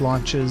rapid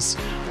launches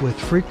with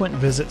frequent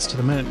visits to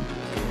the moon.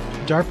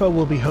 DARPA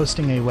will be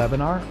hosting a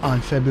webinar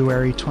on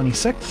February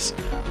 26th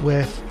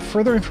with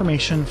further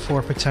information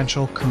for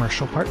potential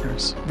commercial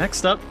partners.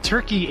 Next up,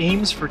 Turkey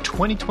aims for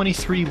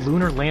 2023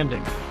 lunar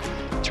landing.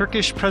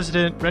 Turkish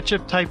President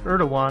Recep Tayyip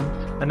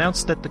Erdogan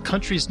announced that the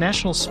country's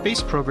national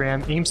space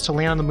program aims to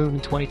land on the moon in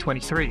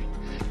 2023.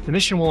 The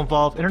mission will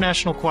involve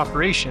international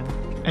cooperation,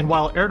 and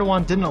while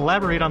Erdogan didn't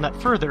elaborate on that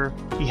further,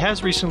 he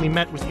has recently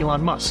met with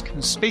Elon Musk,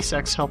 whose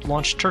SpaceX helped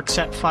launch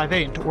Turksat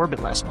 5A into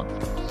orbit last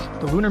month.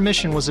 The lunar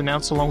mission was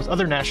announced along with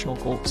other national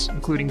goals,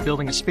 including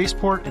building a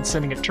spaceport and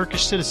sending a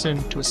Turkish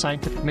citizen to a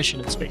scientific mission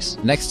in space.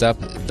 Next up,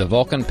 the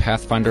Vulcan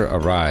Pathfinder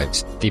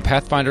arrives. The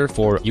Pathfinder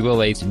for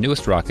ULA's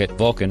newest rocket,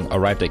 Vulcan,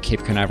 arrived at Cape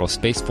Canaveral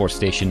Space Force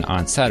Station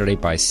on Saturday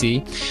by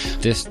sea.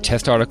 This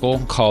test article,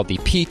 called the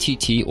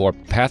PTT, or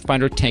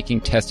Pathfinder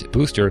Tanking Test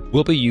Booster,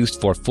 will be used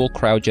for full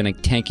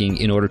cryogenic tanking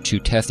in order to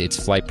test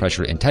its flight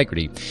pressure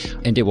integrity.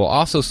 and it will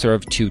also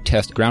serve to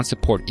test ground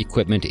support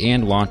equipment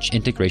and launch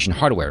integration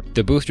hardware.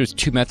 The booster's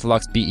two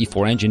Methalox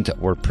BE-4 engines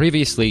were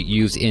previously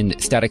used in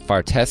static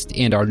fire tests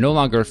and are no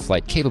longer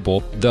flight capable,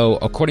 though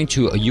according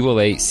to a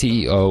ULA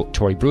CEO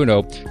Tori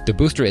Bruno, the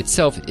booster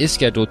itself is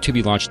scheduled to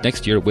be launched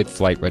next year with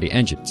flight-ready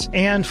engines.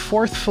 And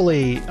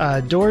fourthly,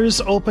 doors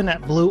open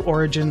at Blue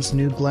Origin's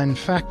New Glen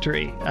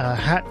factory.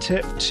 Hat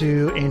tip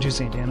to Andrew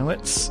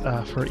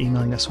Zandanowitz for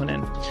emailing this one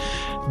in.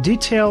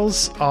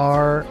 Details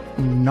are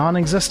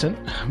non-existent,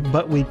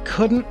 but we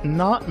couldn't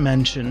not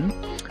mention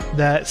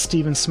that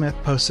Stephen Smith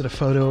posted a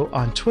photo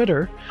on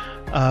Twitter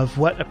of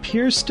what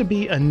appears to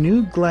be a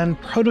New Glen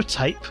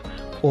prototype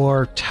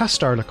or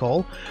test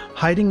article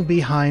hiding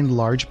behind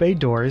large bay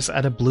doors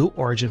at a Blue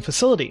Origin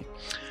facility,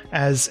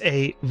 as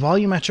a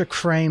volumetric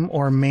frame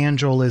or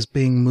mandrel is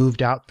being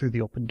moved out through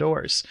the open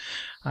doors.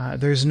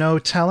 There's no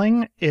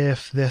telling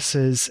if this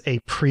is a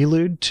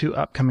prelude to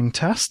upcoming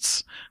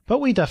tests, but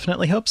we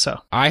definitely hope so.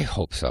 I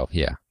hope so,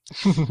 yeah.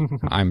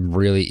 I'm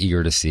really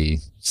eager to see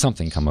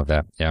something come of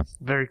that, yeah.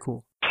 Very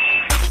cool.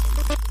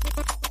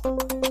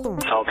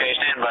 Okay,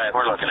 stand by.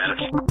 We're looking at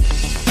it.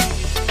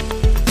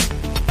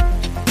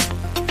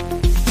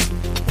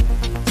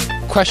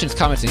 Questions,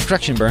 comments, and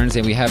correction burns,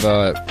 and we have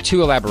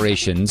two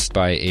elaborations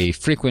by a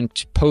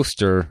frequent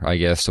poster, I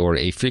guess, or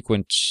a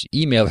frequent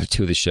emailer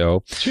to the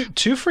show.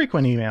 Two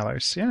frequent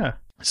emailers, yeah.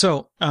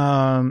 So,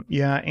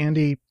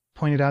 Andy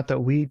pointed out that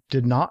we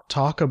did not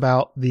talk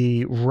about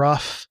the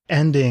rough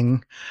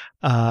ending,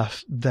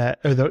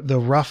 the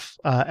rough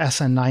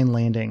SN9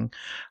 landing.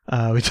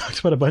 We talked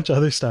about a bunch of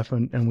other stuff,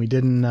 and we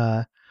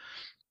didn't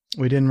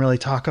really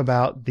talk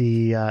about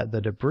the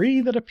debris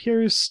that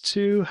appears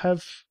to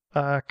have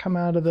come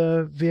out of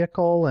the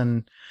vehicle,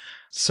 and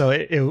so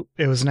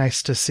it was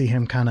nice to see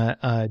him kind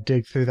of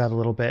dig through that a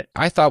little bit.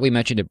 I thought we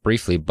mentioned it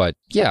briefly, but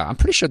yeah, I'm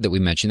pretty sure that we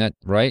mentioned that,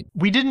 right?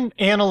 We didn't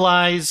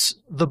analyze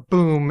the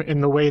boom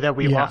in the way that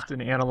we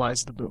often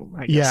analyze the boom,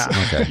 I guess.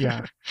 Yeah. Okay.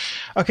 Yeah.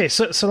 Okay.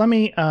 So let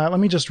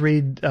me just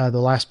read the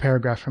last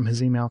paragraph from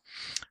his email.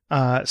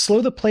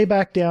 Slow the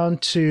playback down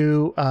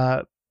to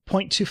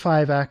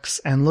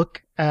 0.25x and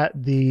look at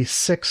the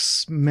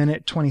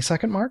 6-minute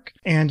 20-second mark,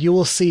 and you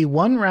will see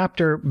one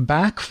Raptor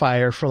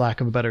backfire, for lack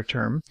of a better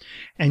term,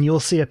 and you'll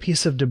see a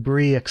piece of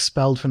debris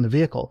expelled from the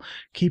vehicle.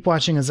 Keep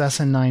watching as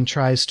SN9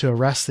 tries to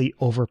arrest the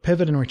over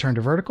pivot and return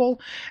to vertical,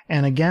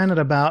 and again at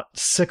about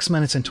 6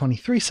 minutes and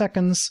 23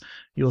 seconds,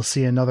 you'll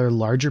see another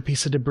larger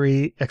piece of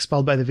debris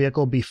expelled by the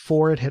vehicle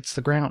before it hits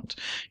the ground.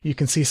 You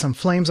can see some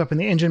flames up in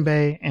the engine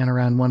bay and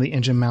around one of the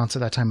engine mounts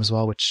at that time as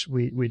well, which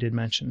we did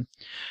mention.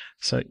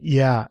 So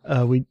yeah,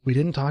 we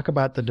didn't talk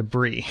about the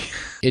debris.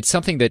 It's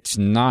something that's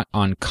not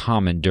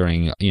uncommon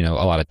during, a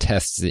lot of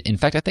tests. In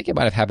fact, I think it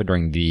might have happened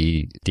during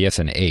the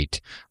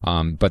SN8.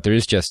 But there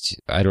is just,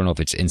 I don't know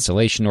if it's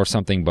insulation or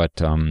something, but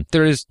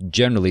there is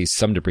generally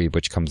some debris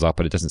which comes up,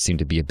 but it doesn't seem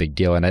to be a big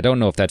deal. And I don't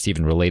know if that's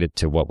even related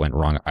to what went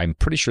wrong. I'm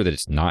pretty sure that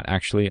it's not,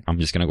 actually. I'm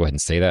just going to go ahead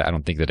and say that. I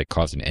don't think that it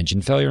caused an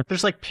engine failure.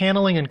 There's like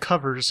paneling and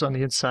covers on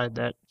the inside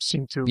that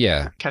seem to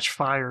catch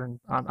fire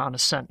on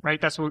ascent,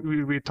 right? That's what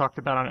we talked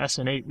about on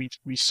SN8.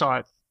 We saw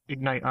it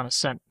ignite on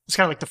ascent. It's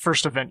kind of like the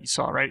first event you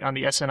saw, right? On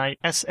the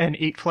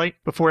SN8 flight,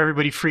 before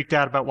everybody freaked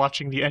out about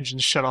watching the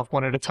engines shut off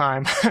one at a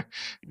time.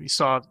 We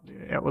saw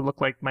it would look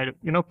like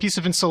piece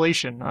of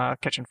insulation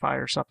catching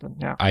fire or something.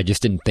 Yeah. I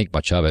just didn't think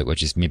much of it,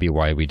 which is maybe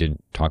why we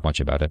didn't talk much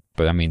about it.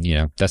 But I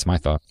mean, that's my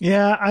thought.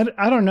 Yeah,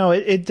 I don't know.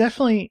 It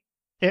definitely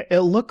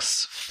it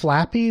looks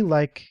flappy,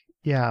 like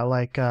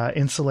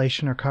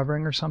insulation or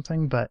covering or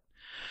something, but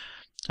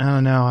I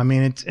don't know. I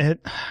mean, it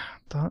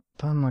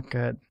doesn't look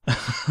good.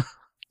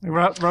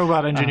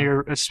 Robot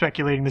engineer is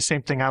speculating the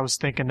same thing I was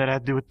thinking, that had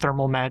to do with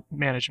thermal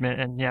management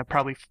and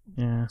probably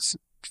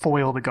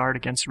foil the guard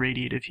against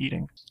radiative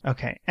heating.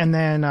 Okay. And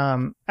then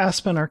Espen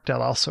Erkdal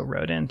also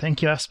wrote in.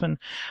 Thank you, Espen.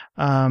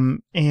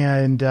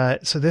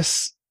 So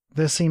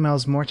this email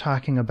is more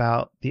talking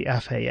about the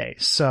FAA.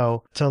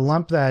 So to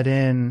lump that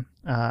in,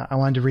 I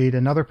wanted to read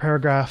another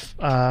paragraph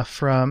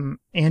from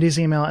Andy's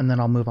email, and then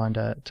I'll move on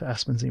to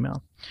Espen's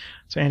email.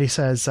 So Andy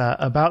says,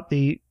 about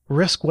the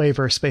risk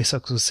waiver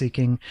SpaceX was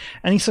seeking,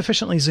 any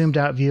sufficiently zoomed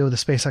out view of the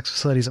SpaceX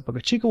facilities at Boca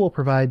Chica will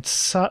provide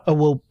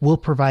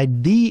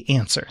the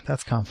answer.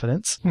 That's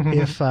confidence.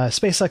 If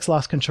SpaceX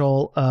lost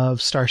control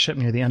of Starship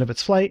near the end of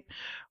its flight,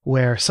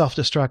 where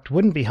self-destruct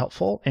wouldn't be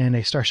helpful, and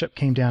a Starship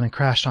came down and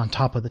crashed on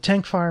top of the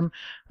tank farm,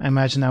 I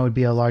imagine that would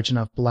be a large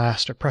enough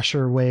blast or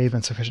pressure wave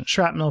and sufficient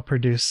shrapnel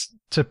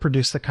to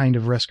produce the kind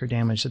of risk or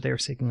damage that they were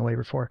seeking a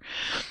waiver for.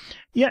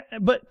 Yeah,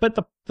 but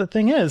the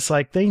thing is,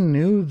 like, they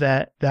knew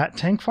that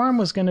tank farm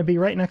was going to be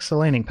right next to the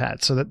landing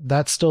pad, so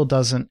that still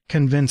doesn't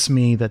convince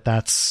me that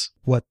that's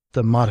what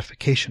the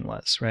modification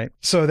was, right?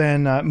 So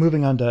then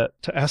moving on to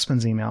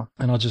Espen's email,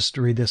 and I'll just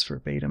read this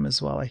verbatim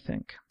as well, I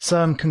think.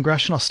 Some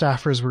congressional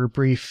staffers were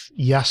briefed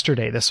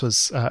yesterday. This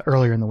was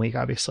earlier in the week,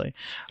 obviously.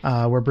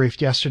 Were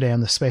briefed yesterday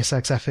on the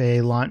SpaceX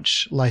FAA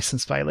launch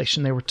license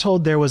violation. They were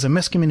told there was a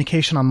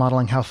miscommunication on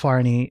modeling how far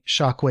any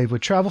shockwave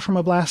would travel from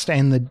a blast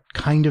and the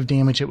kind of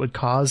damage it would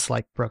cause,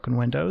 like broken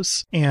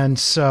windows. And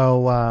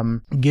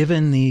so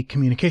given the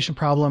communication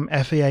problem,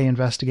 FAA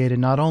investigated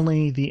not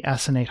only the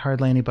SN8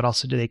 hard landing, but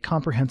also did a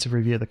comprehensive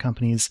review of the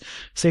company's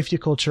safety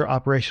culture,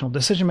 operational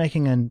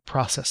decision-making, and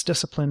process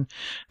discipline.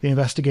 The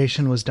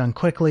investigation was done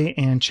quickly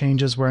and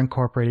changes were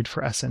incorporated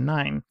for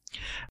SN9.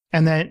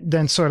 And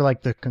then sort of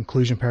like the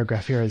conclusion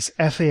paragraph here is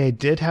FAA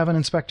did have an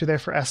inspector there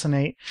for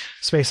SN8.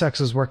 SpaceX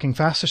was working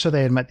faster, so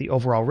they had met the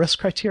overall risk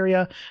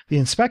criteria. The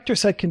inspector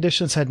said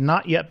conditions had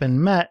not yet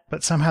been met,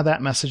 but somehow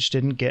that message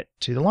didn't get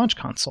to the launch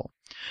console.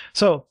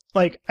 So,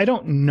 like, I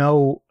don't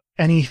know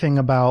anything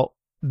about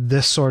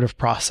this sort of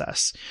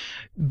process,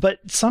 but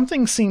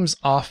something seems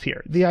off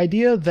here. The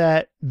idea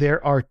that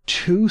there are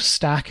two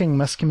stacking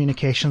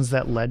miscommunications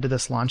that led to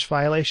this launch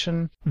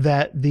violation,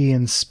 that the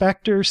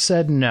inspector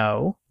said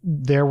no,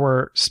 there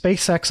were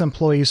SpaceX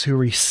employees who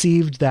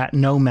received that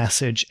no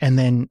message and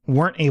then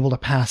weren't able to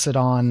pass it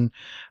on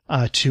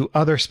to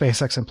other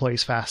SpaceX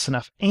employees fast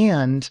enough,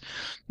 and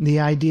the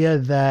idea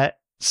that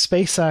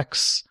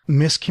SpaceX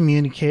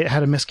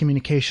had a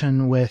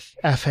miscommunication with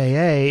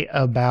FAA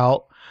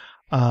about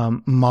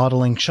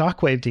modeling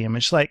shockwave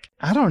damage. Like,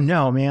 I don't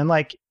know, man.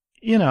 Like,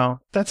 you know,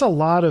 that's a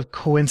lot of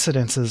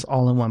coincidences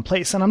all in one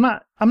place. And I'm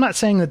not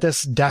saying that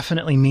this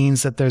definitely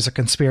means that there's a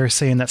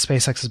conspiracy and that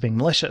SpaceX is being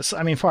malicious.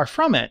 I mean, far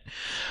from it.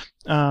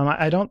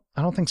 I don't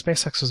think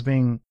SpaceX was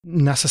being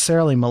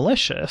necessarily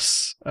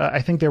malicious.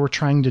 I think they were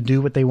trying to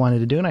do what they wanted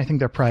to do, and I think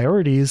their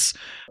priorities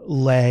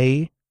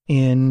lay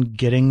in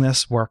getting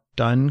this work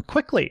done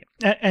quickly.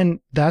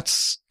 And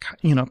that's,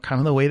 you know, kind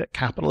of the way that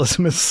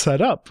capitalism is set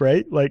up,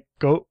 right? Like,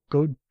 go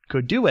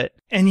do it.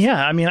 And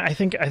yeah, I mean, I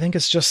think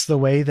it's just the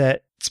way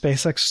that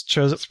SpaceX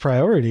chose its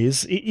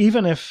priorities.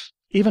 Even if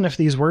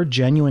these were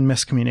genuine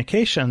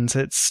miscommunications,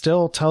 it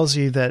still tells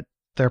you that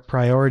their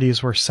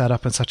priorities were set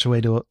up in such a way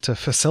to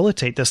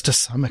facilitate this to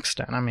some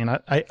extent. I mean,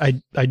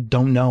 I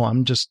don't know.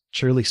 I'm just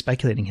truly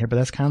speculating here, but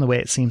that's kind of the way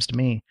it seems to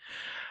me.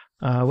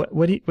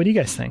 What do you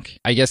guys think?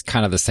 I guess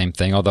kind of the same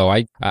thing, although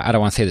I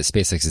don't want to say that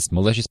SpaceX is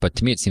malicious, but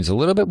to me it seems a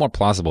little bit more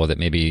plausible that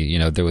maybe, you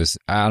know, there was,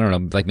 I don't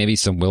know, like maybe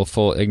some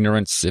willful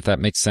ignorance, if that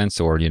makes sense,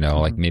 or, you know,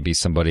 like maybe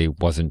somebody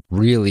wasn't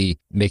really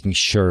making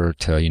sure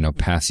to, you know,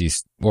 pass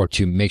these, or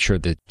to make sure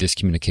that this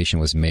communication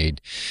was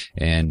made.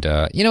 And,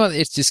 you know,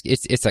 it's just,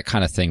 it's that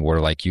kind of thing where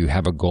like you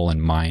have a goal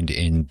in mind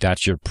and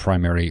that's your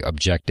primary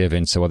objective.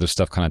 And so other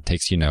stuff kind of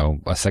takes, you know,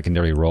 a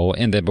secondary role.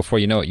 And then before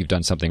you know it, you've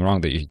done something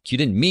wrong that you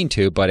didn't mean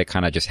to, but it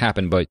kind of just happened.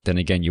 But then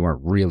again, you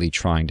weren't really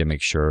trying to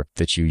make sure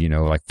that you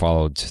know, like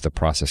followed the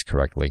process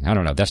correctly. I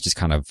don't know. That's just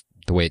kind of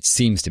the way it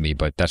seems to me,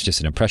 but that's just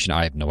an impression.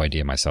 I have no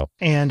idea myself.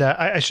 And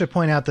I should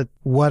point out that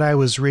what I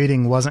was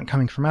reading wasn't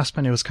coming from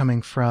Espen. It was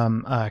coming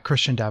from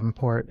Christian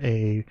Davenport,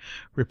 a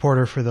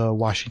reporter for the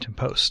Washington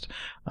Post.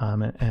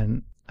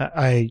 And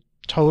I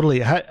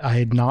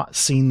had not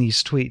seen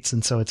these tweets.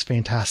 And so it's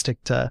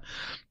fantastic to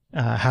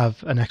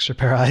have an extra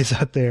pair of eyes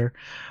out there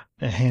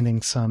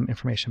handing some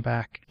information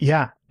back.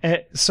 Yeah.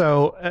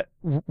 So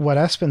what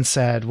Espen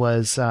said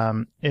was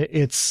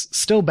it's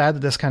still bad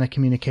that this kind of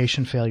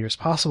communication failure is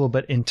possible,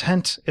 but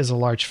intent is a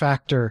large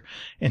factor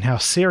in how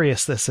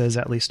serious this is,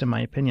 at least in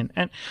my opinion.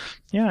 And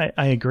yeah,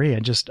 I agree.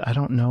 I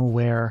don't know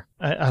where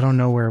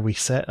we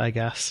sit, I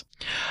guess.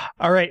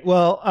 All right.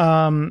 Well,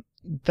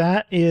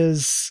 that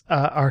is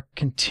our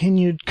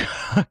continued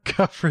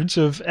coverage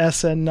of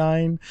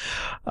SN9.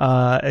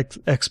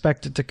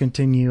 Expect it to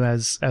continue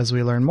as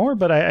we learn more,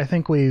 but I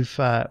think we've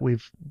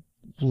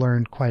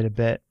learned quite a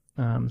bit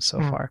so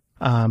far.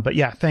 But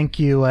yeah, thank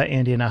you,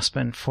 Andy and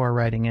Espen, for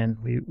writing in.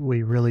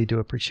 We really do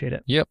appreciate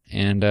it. Yep.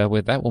 And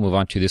with that, we'll move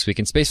on to This Week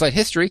in Spaceflight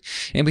History.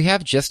 And we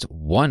have just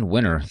one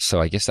winner. So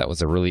I guess that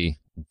was a really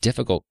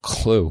difficult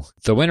clue.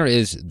 The winner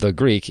is the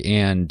Greek,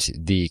 and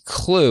the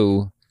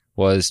clue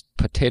was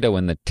potato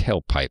in the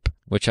tailpipe,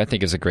 which I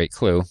think is a great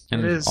clue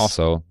and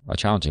also a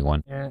challenging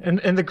one. Yeah,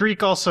 and the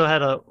Greek also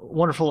had a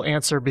wonderful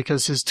answer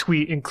because his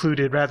tweet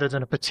included, rather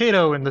than a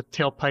potato in the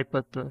tailpipe,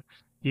 but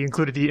he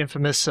included the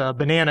infamous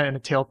banana in a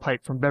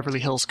tailpipe from Beverly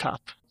Hills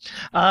Cop.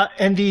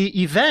 And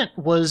the event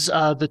was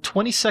the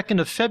 22nd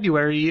of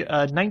February,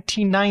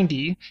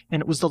 1990,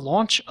 and it was the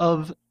launch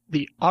of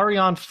the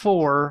Ariane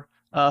 4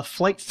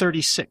 Flight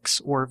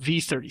 36, or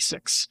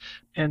V36.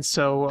 And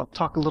so I'll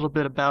talk a little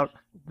bit about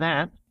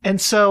that. And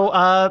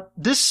so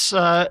this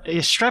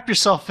strap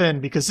yourself in,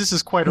 because this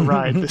is quite a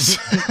ride. This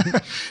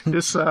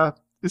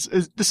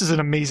is an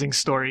amazing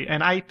story.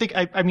 And I think,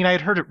 I mean, I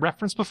had heard it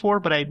referenced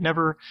before, but I had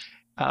never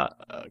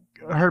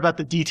heard about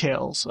the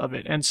details of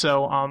it. And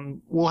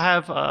so we'll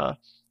have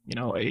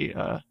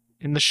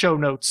in the show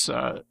notes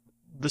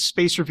the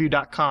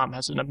spacereview.com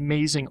has an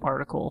amazing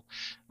article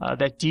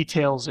that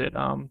details it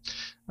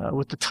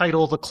with the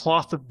title "The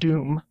Cloth of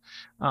Doom,"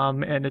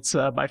 and it's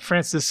by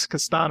Francis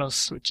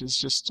Castanos, which is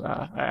just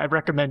I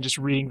recommend just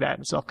reading that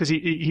itself, because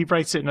he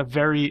writes it in a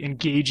very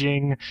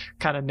engaging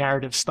kind of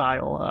narrative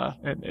style,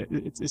 and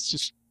it's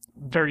just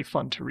very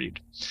fun to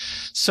read.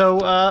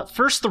 So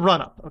first, the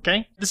run-up,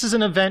 okay? This is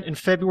an event in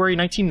February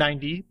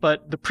 1990,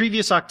 but the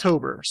previous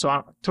October, so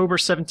October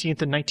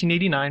 17th in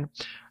 1989,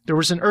 there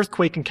was an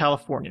earthquake in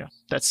California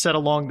that set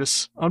along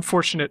this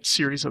unfortunate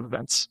series of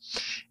events.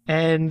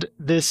 And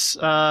this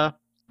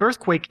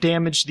earthquake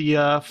damaged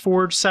the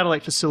Ford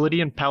satellite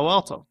facility in Palo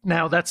Alto.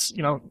 Now, that's,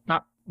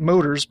 not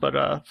Motors,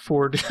 but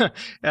Ford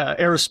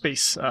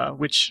Aerospace,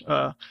 which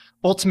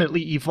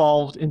ultimately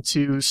evolved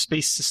into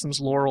Space Systems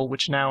Loral,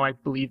 which now I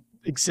believe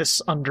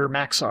exists under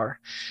Maxar.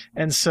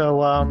 And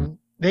so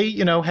they,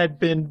 had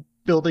been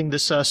building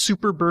this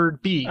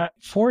Superbird B.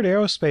 Ford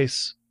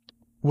Aerospace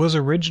was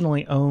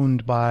originally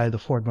owned by the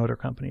Ford Motor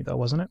Company, though,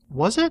 wasn't it?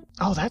 Was it?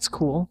 Oh, that's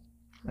cool.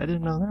 I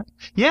didn't know that.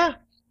 Yeah.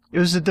 It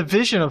was a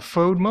division of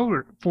Ford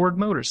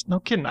Motors. No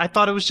kidding. I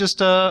thought it was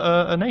just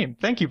a name.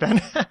 Thank you, Ben.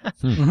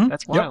 Mm-hmm.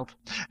 That's wild.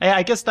 Yep.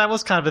 I guess that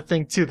was kind of a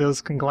thing, too,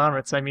 those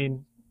conglomerates. I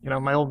mean,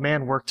 my old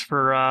man worked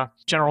for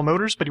General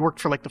Motors, but he worked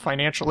for like the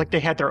financial, like they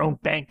had their own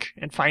bank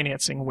and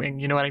financing wing.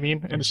 You know what I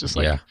mean? And it's just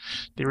like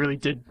they really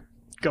did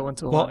go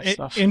into a lot of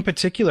stuff. In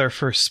particular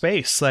for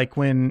space, like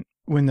when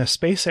the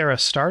space era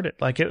started,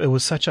 like it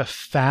was such a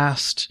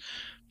fast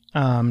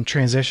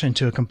transition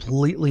to a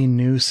completely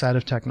new set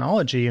of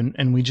technology,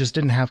 and we just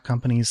didn't have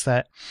companies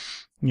that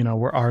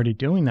were already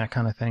doing that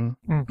kind of thing.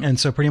 And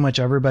so pretty much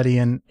everybody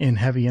in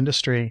heavy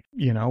industry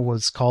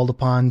was called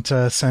upon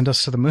to send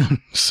us to the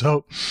moon.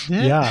 So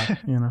yeah.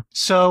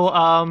 So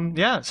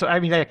so I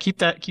mean, keep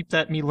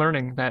that me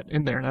learning that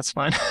in there, that's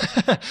fine.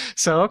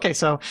 So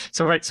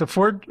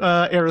Ford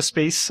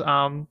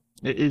Aerospace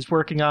is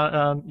working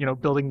on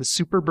building the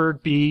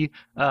Superbird B,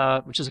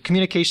 which is a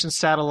communications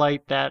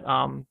satellite that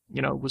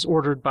was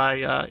ordered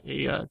by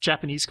a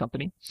Japanese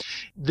company.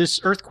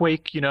 This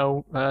earthquake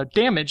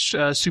damaged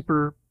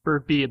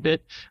Superbird B a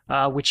bit,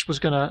 which was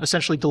going to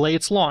essentially delay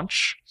its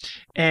launch,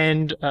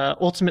 and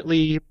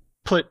ultimately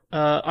put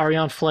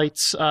Ariane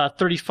flights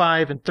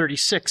 35 and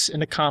 36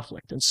 into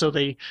conflict. And so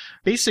they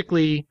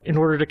basically, in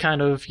order to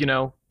kind of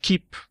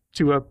keep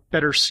to a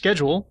better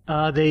schedule,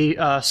 they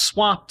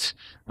swapped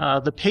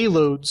the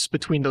payloads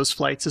between those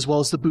flights as well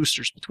as the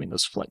boosters between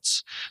those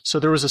flights. So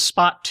there was a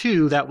Spot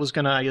 2 that was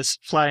going to, I guess,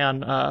 fly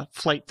on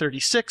flight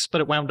 36,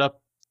 but it wound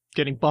up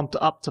getting bumped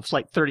up to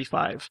flight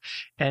 35.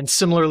 And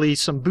similarly,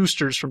 some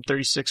boosters from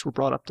 36 were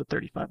brought up to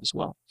 35 as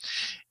well.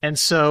 And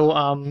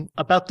so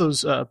about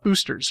those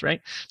boosters,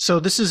 right? So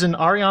this is an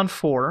Ariane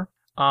 4.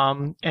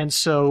 And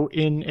so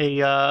in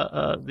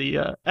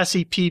the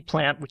SEP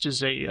plant, which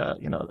is a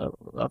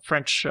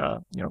French,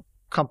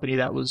 company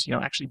that was,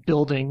 actually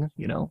building,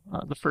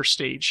 the first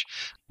stage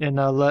in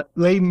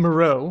Les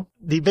Mureaux.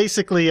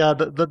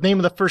 The name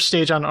of the first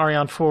stage on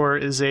Ariane 4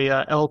 is a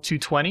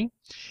L220,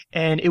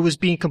 and it was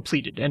being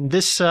completed. And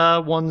this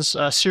one's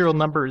serial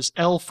number is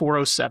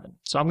L407.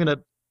 So I'm going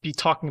to be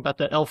talking about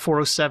the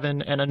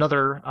L407 and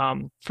another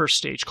first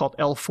stage called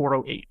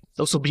L408.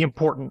 Those will be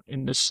important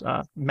in this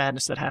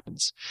madness that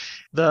happens.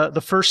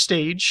 The first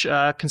stage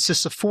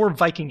consists of 4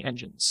 Viking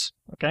engines.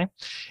 Okay,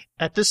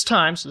 at this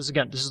time, so this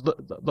is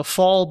the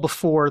fall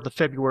before the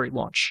February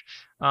launch.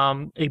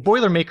 A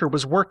Boilermaker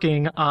was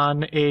working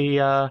on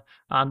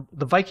on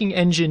the Viking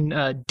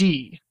engine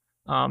D.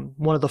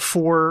 One of the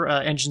 4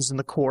 engines in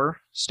the core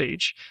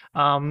stage.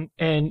 And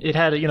it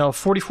had a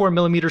 44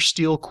 millimeter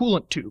steel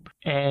coolant tube.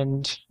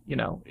 And,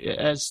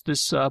 as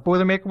this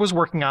Boilermaker was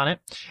working on it,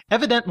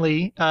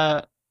 evidently,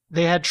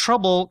 they had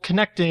trouble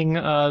connecting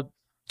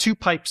 2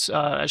 pipes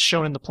as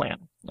shown in the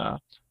plan,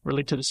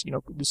 related to this,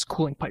 this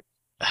cooling pipe.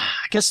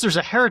 I guess there's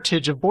a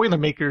heritage of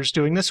Boilermakers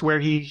doing this where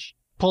he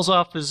pulls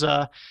off his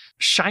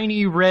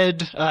shiny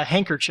red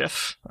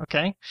handkerchief,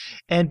 okay,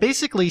 and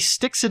basically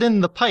sticks it in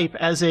the pipe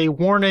as a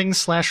warning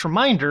 /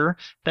 reminder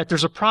that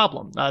there's a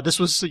problem. This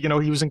was, he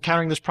was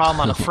encountering this problem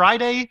on a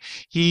Friday.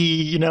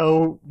 He,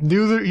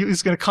 knew that he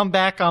was going to come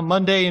back on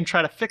Monday and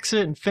try to fix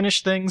it and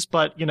finish things,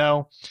 but,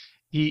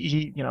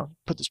 he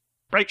put this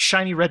bright,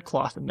 shiny red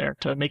cloth in there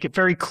to make it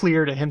very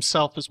clear to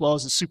himself as well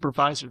as his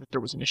supervisor that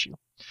there was an issue.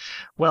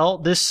 Well,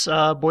 this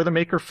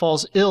Boilermaker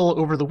falls ill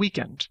over the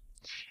weekend,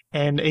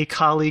 and a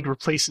colleague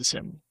replaces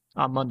him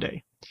on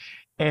Monday.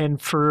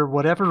 And for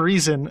whatever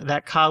reason,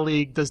 that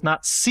colleague does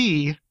not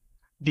see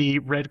the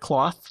red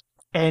cloth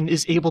and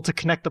is able to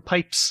connect the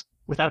pipes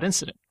without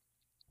incident.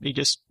 They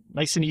just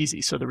nice and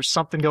easy. So there was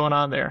something going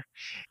on there.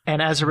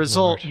 And as a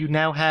result, you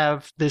now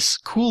have this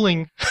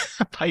cooling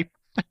pipe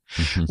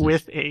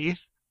with a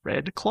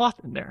red cloth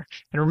in there.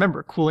 And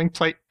remember, cooling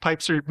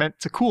pipes are meant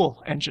to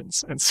cool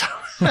engines. And so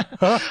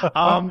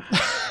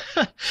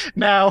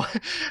now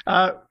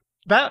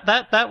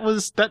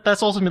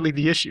that's ultimately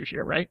the issue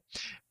here, right?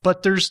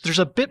 But there's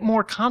a bit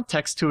more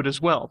context to it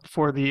as well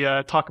before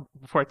I talk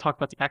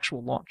about the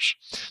actual launch.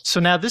 So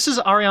now this is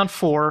Ariane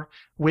 4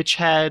 which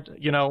had,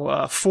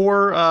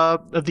 four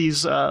of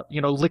these,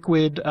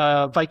 liquid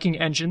Viking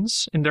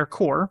engines in their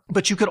core.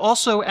 But you could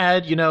also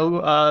add,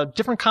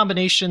 different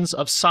combinations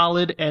of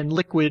solid and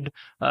liquid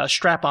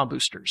strap-on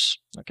boosters.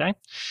 Okay.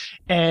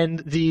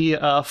 And the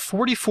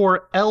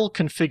 44L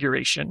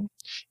configuration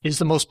is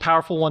the most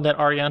powerful one that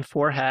Ariane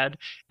 4 had.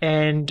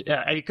 And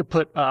you could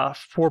put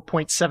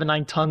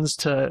 4.79 tons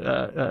to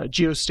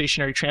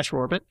geostationary transfer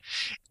orbit.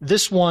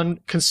 This one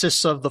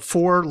consists of the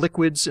 4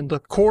 liquids in the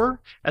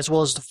core as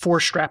well as the 4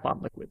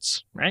 strap-on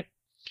liquids, right?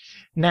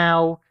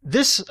 Now,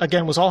 this,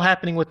 again, was all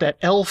happening with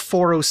that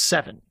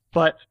L407.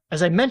 But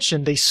as I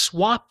mentioned, they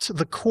swapped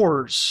the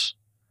cores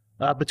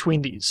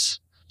between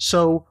these.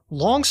 So,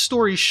 long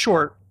story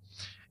short,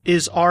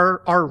 is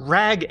our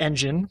RAG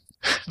engine,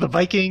 the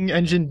Viking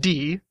Engine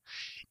D,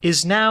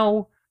 is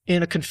now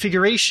in a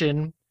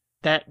configuration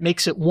that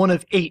makes it one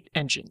of 8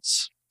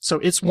 engines. So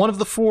it's one of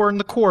the 4 in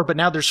the core, but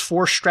now there's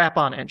 4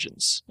 strap-on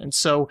engines. And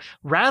so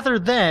rather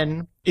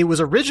than it was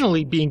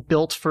originally being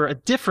built for a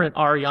different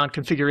Ariane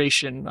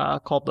configuration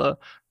called the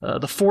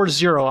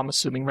 40, I'm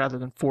assuming, rather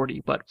than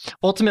 40. But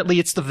ultimately,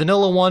 it's the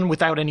vanilla one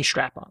without any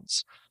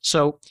strap-ons.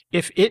 So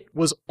if it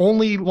was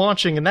only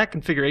launching in that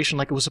configuration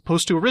like it was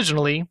supposed to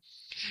originally,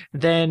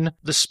 then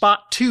the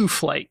Spot 2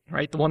 flight,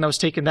 right, the one that was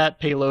taking that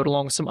payload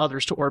along with some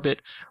others to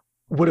orbit,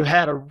 would have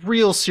had a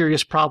real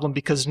serious problem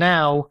because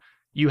now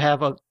you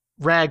have a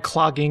RAG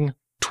clogging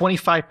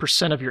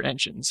 25% of your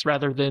engines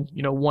rather than,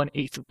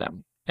 1/8 of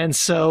them. And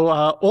so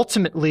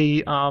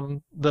ultimately,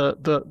 the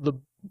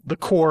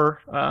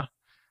core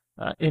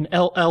in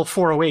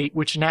L408,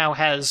 which now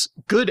has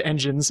good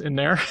engines in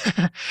there,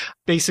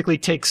 basically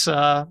takes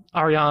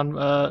Ariane,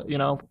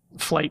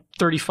 flight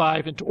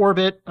 35 into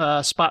orbit.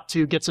 Spot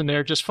 2 gets in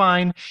there just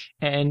fine,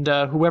 and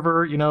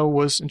whoever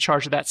was in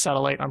charge of that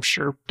satellite, I'm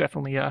sure,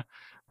 definitely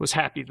was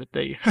happy that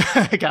they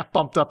got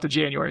bumped up to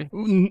January.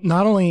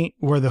 Not only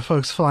were the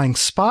folks flying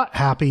Spot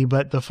happy,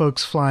 but the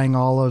folks flying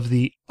all of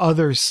the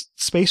other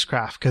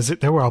spacecraft, because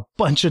there were a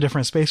bunch of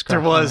different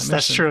spacecraft. There was,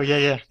 that's true.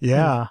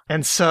 Yeah.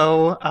 And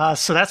so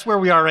that's where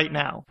we are right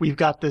now. We've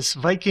got this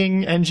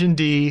Viking Engine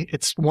D.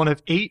 It's one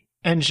of 8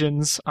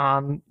 engines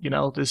on,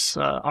 this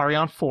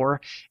Ariane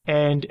 4.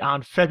 And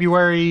on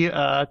February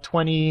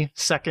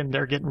 22nd,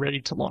 they're getting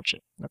ready to launch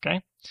it.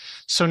 Okay.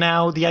 So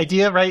now the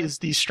idea, right, is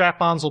these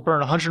strap-ons will burn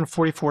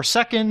 144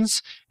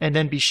 seconds and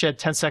then be shed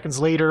 10 seconds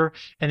later.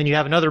 And then you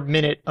have another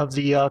minute of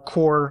the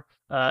core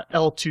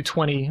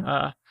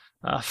L220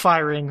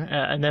 firing.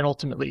 And then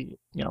ultimately,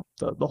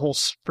 the whole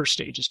first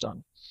stage is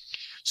done.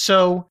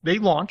 So they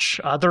launch.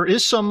 There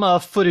is some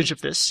footage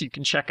of this you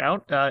can check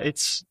out.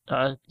 It's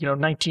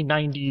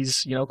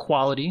 1990s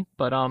quality,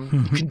 but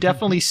you can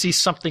definitely see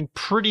something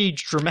pretty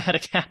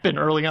dramatic happen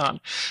early on.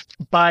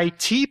 By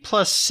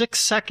T+6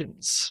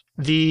 seconds,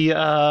 the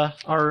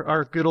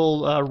our good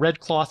old red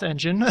cloth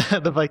engine,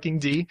 the Viking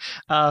D,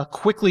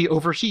 quickly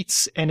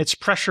overheats and its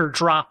pressure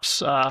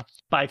drops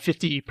by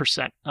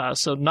 50%.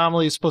 So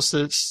nominally it's supposed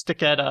to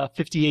stick at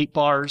 58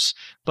 bars,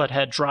 but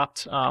had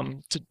dropped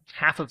to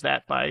half of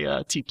that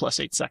by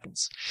T+8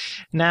 seconds.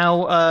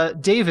 Now,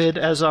 David,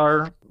 as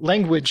our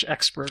language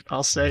expert,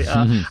 I'll say,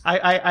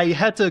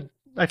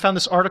 I found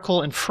this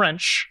article in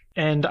French,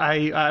 and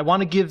I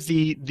want to give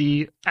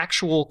the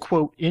actual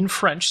quote in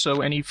French,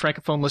 so any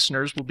Francophone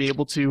listeners will be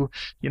able to,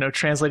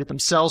 translate it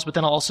themselves, but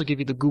then I'll also give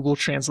you the Google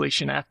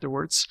translation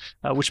afterwards,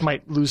 which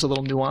might lose a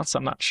little nuance,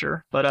 I'm not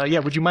sure. But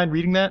would you mind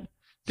reading that,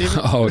 David?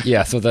 Oh,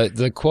 yeah. So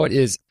the quote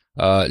is,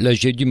 le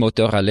jet du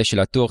moteur à l'échelle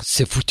la tour,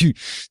 c'est foutu.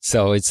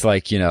 So it's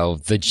like,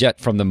 the jet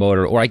from the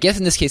motor, or I guess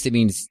in this case it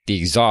means the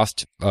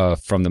exhaust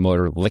from the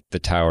motor licked the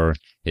tower.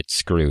 It's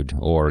screwed,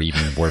 or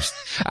even worse.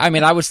 I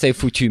mean, I would say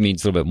foutu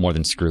means a little bit more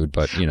than screwed,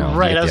 but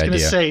right. I was going to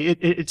say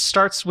it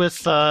starts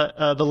with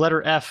the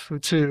letter F,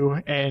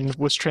 foutu, and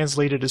was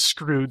translated as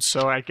screwed.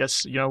 So I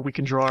guess we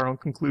can draw our own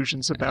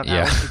conclusions about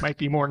how it might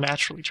be more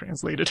naturally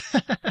translated.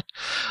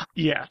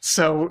 Yeah.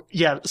 So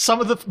some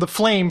of the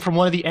flame from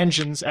one of the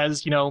engines,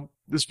 as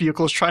this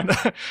vehicle is trying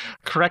to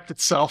correct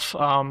itself,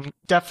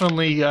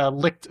 definitely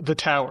licked the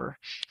tower.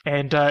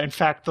 And in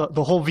fact,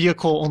 the whole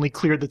vehicle only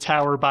cleared the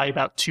tower by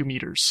about 2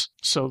 meters.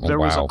 So there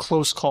was a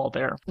close call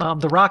there.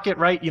 The rocket,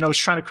 right, is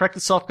trying to correct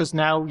itself because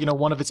now,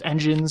 one of its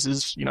engines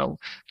is,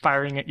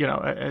 firing,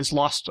 has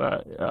lost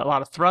a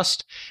lot of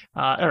thrust,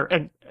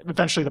 and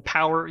eventually the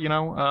power,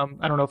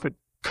 I don't know if it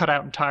cut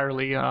out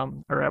entirely,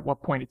 or at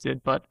what point it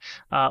did, but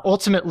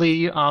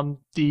ultimately,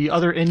 the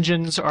other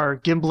engines are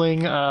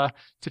gimbling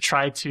to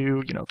try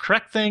to,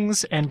 correct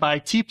things, and by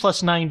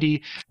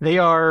T+90, they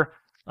are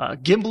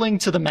gimbling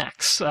to the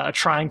max,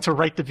 trying to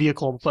right the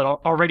vehicle, but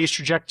already its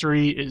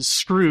trajectory is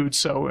screwed,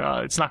 so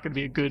it's not going to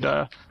be a good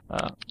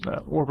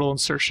orbital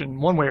insertion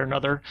one way or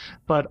another.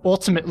 But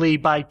ultimately,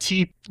 by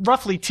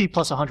roughly T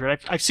plus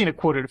 100, I've seen it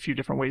quoted a few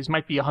different ways.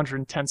 Might be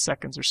 110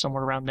 seconds or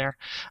somewhere around there.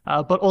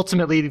 But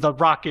ultimately, the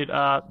rocket,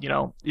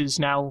 is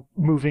now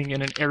moving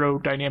in an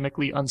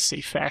aerodynamically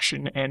unsafe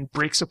fashion and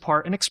breaks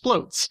apart and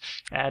explodes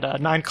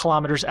at 9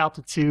 kilometers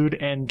altitude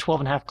and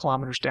 12.5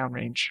 kilometers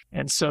downrange.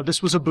 And so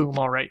this was a boom,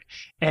 all right.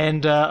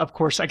 And of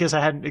course, I guess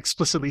I hadn't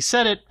explicitly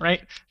said it,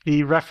 right?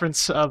 The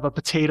reference of a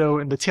potato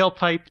in the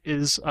tailpipe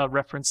is a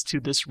reference to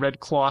this red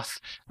cloth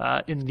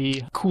in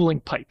the cooling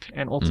pipe,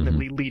 and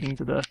ultimately leading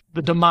to the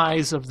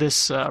demise of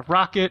this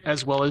rocket,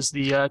 as well as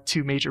the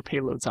 2 major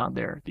payloads on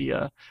there,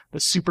 the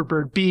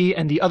Superbird B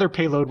and the other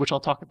payload, which I'll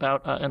talk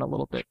about in a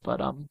little bit.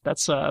 But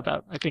that's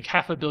about, I think,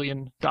 $500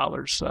 million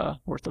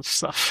worth of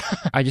stuff.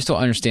 I just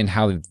don't understand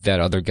how that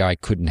other guy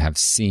couldn't have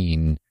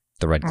seen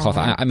the red cloth.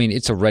 I mean,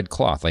 it's a red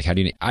cloth. Like, how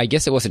do you? I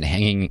guess it wasn't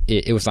hanging.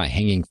 It was not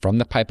hanging from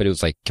the pipe, but it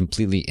was like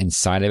completely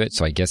inside of it.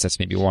 So I guess that's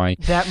maybe why.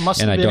 That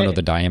must. And have I been don't know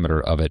the diameter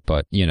of it,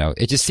 but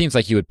it just seems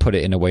like you would put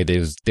it in a way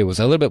that was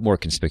a little bit more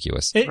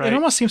conspicuous. It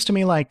almost seems to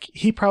me like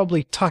he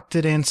probably tucked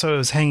it in so it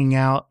was hanging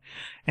out,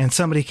 and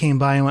somebody came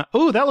by and went,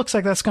 "Oh, that looks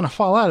like that's going to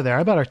fall out of there.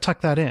 I better tuck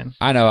that in."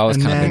 I know. I was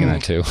kind of thinking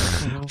that too.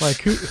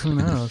 Like, who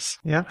knows?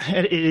 Yeah,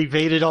 it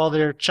evaded all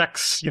their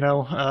checks,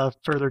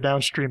 further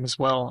downstream as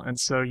well. And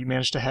so you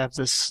managed to have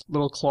this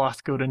little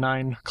cloth go to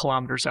 9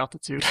 kilometers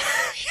altitude.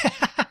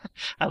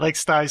 I like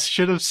Stiles.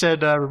 Should have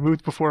said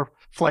removed before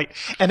flight.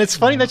 And it's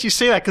funny that you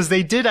say that, because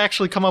they did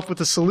actually come up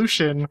with a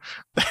solution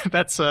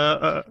that's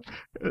not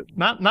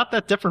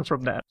that different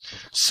from that.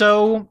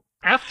 So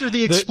after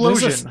the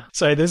explosion...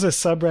 There's a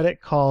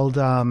subreddit called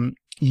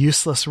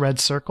Useless Red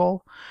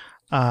Circle,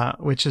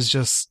 which is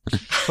just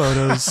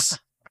photos...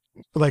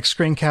 like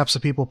screen caps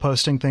of people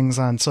posting things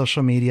on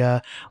social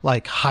media,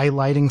 like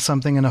highlighting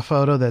something in a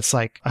photo that's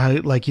like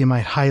you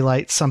might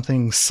highlight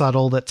something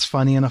subtle that's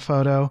funny in a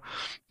photo,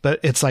 but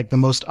it's like the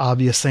most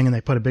obvious thing, and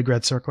they put a big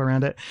red circle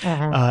around it.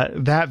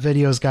 That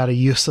video's got a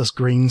useless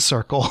green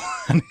circle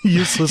and a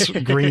useless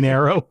green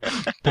arrow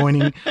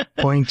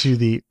pointing to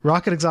the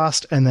rocket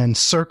exhaust, and then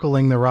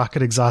circling the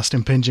rocket exhaust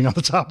impinging on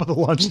the top of the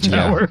launch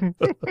tower.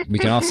 Yeah. We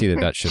can all see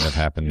that should have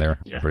happened there.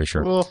 Yeah. I'm pretty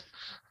sure. A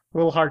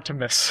little hard to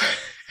miss.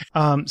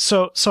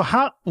 So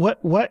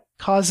what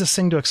caused this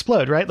thing to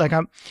explode, right? Like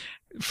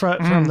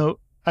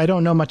I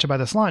don't know much about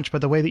this launch, but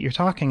the way that you're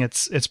talking,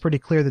 it's pretty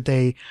clear that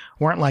they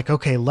weren't like,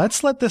 okay,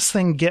 let's let this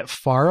thing get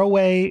far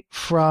away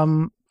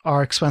from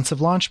our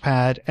expensive launch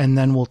pad, and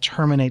then we'll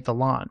terminate the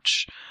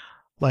launch.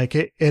 Like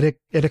it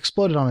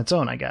exploded on its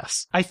own, I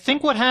guess. I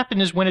think what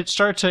happened is when it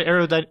started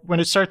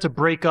to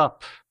break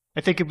up,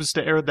 I think it was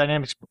the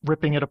aerodynamics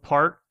ripping it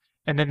apart.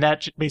 And then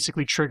that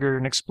basically triggered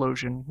an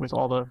explosion with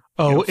all the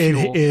fuel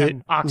it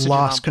oxygen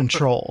lost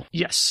control.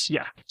 Yes,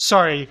 yeah.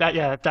 Sorry,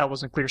 that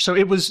wasn't clear. So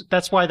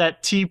that's why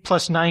that T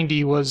plus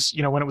 90 was,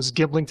 when it was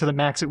gibbling to the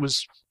max,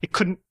 it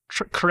couldn't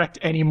correct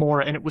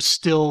anymore, and it was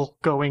still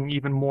going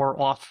even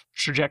more off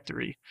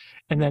trajectory.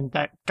 And then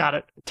that got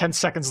it 10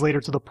 seconds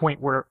later to the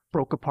point where it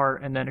broke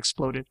apart and then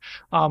exploded.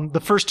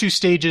 The first 2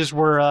 stages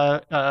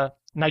were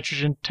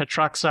nitrogen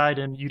tetroxide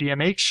and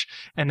UDMH,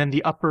 and then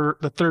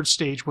the third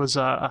stage was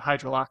a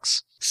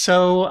hydrolox.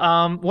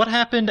 So what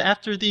happened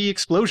after the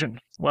explosion?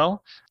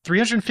 Well,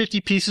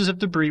 350 pieces of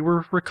debris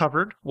were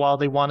recovered while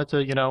they wanted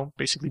to,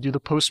 basically do the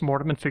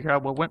post-mortem and figure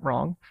out what went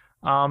wrong.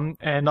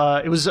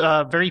 It was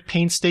very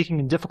painstaking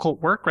and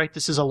difficult work, right?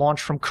 This is a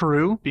launch from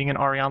Kourou, being an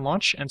Ariane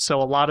launch. And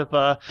so a lot of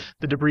the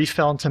debris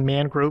fell into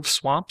mangrove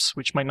swamps,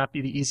 which might not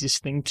be the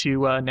easiest thing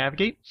to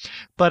navigate.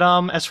 But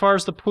as far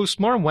as the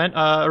postmortem went,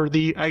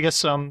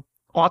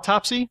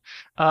 autopsy,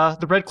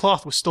 the red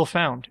cloth was still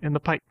found in the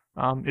pipe.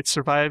 It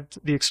survived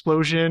the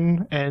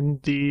explosion and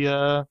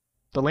the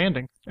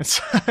landing. It's,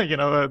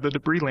 the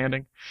debris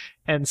landing.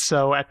 And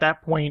so at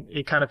that point,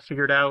 it kind of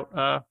figured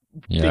out,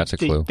 that's a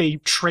clue. They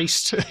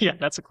traced,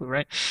 that's a clue,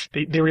 right?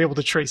 They were able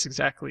to trace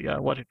exactly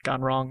what had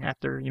gone wrong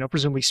after,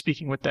 presumably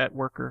speaking with that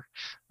worker.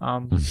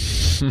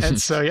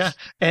 And so,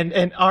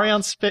 and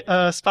Ariane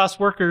Space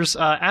workers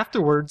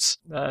afterwards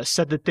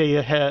said that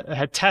they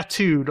had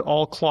tattooed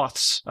all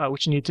cloths,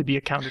 which needed to be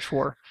accounted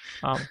for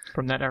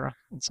from that era.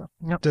 And so,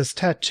 Does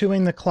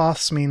tattooing the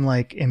cloths mean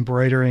like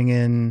embroidering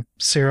in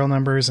serial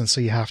numbers, and so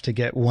you have to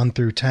get 1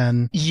 through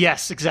 10?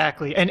 Yes,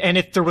 exactly. And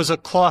if there was a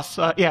cloth,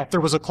 if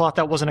there was a cloth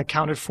that wasn't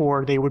accounted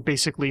for, they would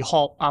basically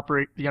halt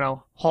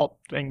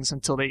things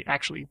until they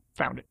actually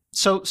found it.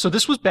 So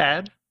this was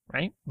bad,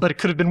 right? But it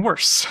could have been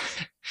worse.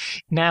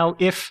 Now,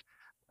 if,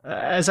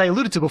 as I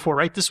alluded to before,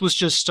 right, this was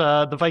just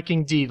the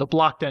Viking D, the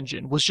blocked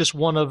engine, was just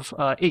one of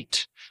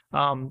 8,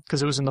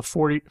 because it was in the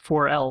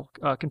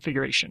 4L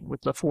configuration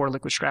with the 4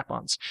 liquid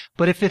strap-ons.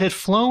 But if it had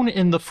flown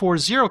in the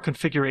 4.0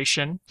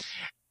 configuration,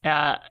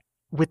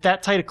 with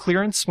that tight of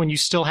clearance, when you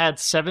still had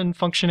 7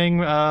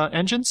 functioning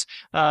engines,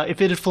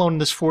 if it had flown in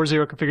this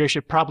 4.0 configuration,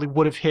 it probably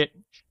would have hit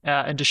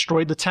and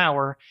destroyed the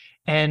tower,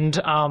 And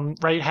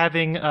right,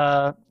 having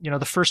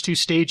the first two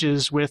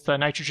stages with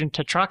nitrogen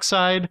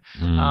tetroxide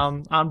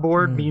on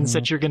board means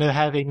that you're going to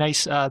have a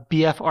nice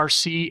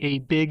BFRC, a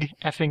big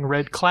effing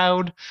red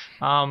cloud,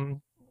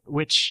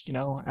 which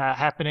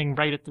happening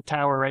right at the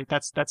tower. Right,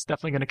 that's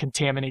definitely going to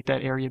contaminate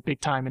that area big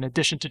time. In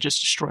addition to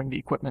just destroying the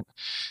equipment.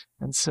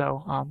 And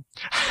so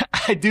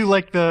I do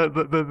like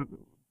the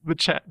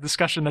chat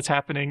discussion that's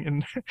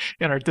happening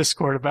in our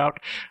Discord about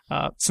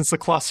since the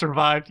cloth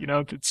survived,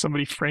 did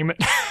somebody frame it?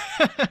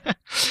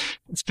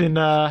 It's been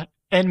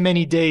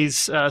many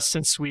days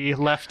since we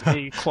left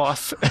a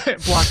cloth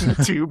blocking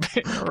the tube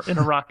in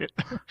a rocket.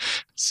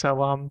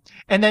 So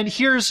and then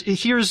here's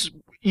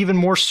even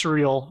more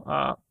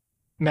surreal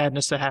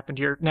madness that happened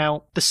here.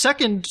 Now, the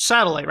second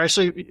satellite, right?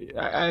 So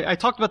I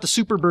talked about the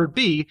Superbird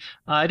B.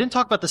 I didn't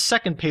talk about the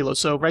second payload.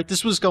 So, right,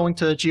 this was going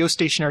to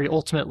geostationary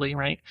ultimately,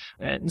 right?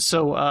 And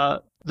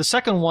so the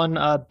second one,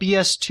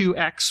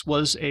 BS2X,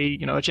 was a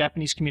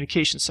Japanese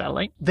communication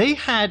satellite. They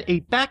had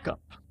a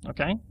backup.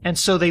 Okay. And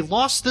so they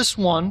lost this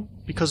one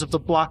because of the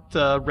blocked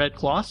red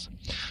cloth.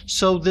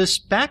 So this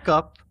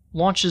backup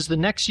launches the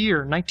next year,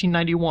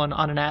 1991,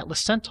 on an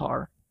Atlas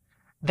Centaur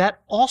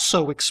that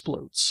also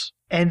explodes.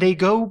 And they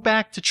go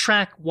back to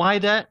track why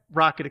that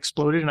rocket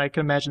exploded. And I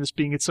can imagine this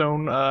being its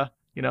own,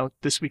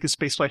 This Week in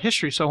Spaceflight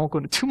History. So I won't go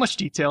into too much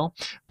detail.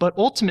 But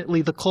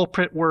ultimately, the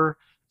culprit were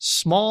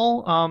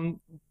small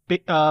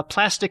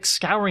plastic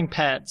scouring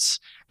pads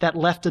that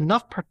left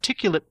enough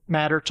particulate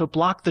matter to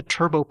block the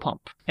turbopump.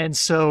 And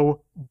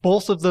so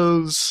both of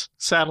those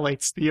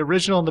satellites, the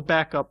original and the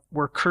backup,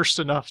 were cursed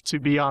enough to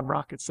be on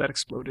rockets that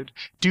exploded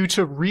due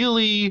to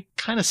really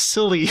kind of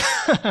silly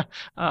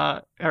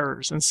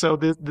errors. And so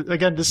this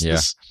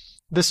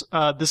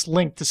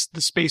link,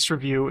 the Space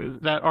Review,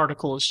 that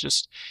article is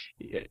just,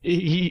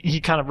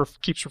 he kind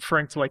of keeps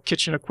referring to like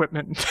kitchen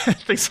equipment and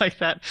things like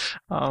that.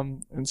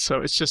 And so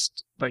it's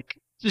just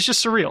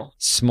surreal.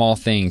 Small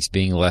things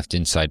being left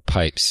inside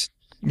pipes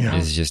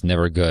is just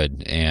never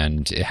good.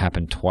 And it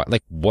happened twice.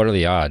 Like, what are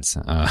the odds?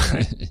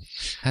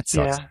 That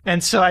sucks. Yeah.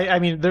 And so, I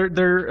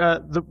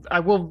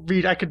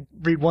could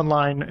read one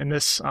line in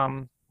this,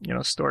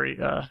 story,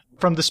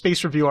 from the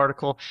Space Review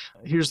article.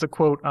 Here's the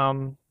quote,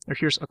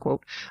 here's a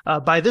quote.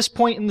 By this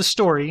point in the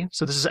story,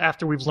 so this is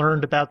after we've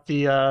learned about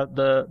the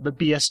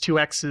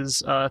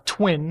BS2X's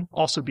twin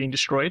also being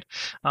destroyed.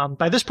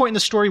 By this point in the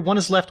story, one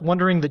is left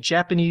wondering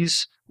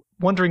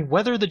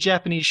whether the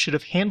Japanese should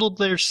have handled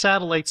their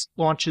satellites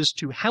launches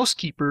to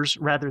housekeepers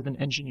rather than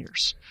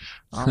engineers.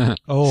 The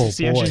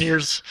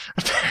engineers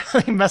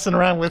apparently messing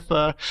around with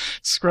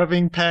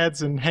scrubbing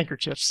pads and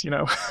handkerchiefs,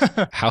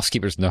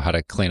 Housekeepers know how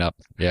to clean up.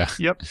 Yeah.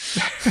 Yep.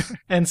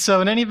 And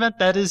so in any event,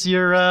 that is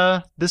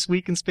your This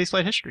Week in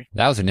Spaceflight History.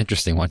 That was an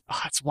interesting one.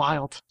 Oh, it's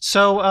wild.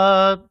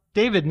 So,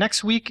 David,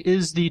 next week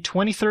is the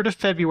 23rd of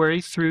February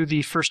through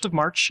the 1st of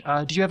March.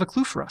 Do you have a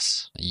clue for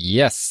us?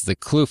 Yes, the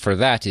clue for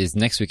that is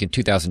next week in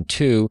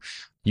 2002,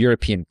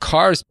 European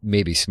cars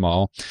may be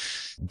small, ...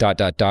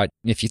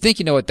 If you think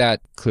you know what that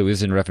clue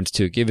is in reference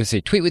to, give us a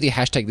tweet with the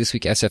hashtag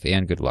 #ThisWeekSF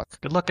and good luck.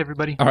 Good luck,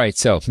 everybody. All right,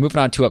 so moving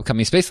on to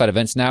upcoming spaceflight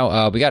events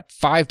now. We got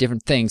 5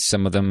 different things.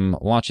 Some of them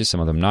launches, some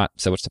of them not.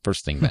 So what's the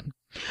first thing, Ben?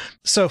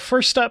 So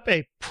first up,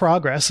 a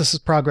Progress. This is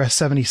Progress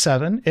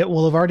 77. It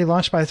will have already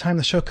launched by the time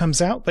the show comes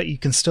out, but you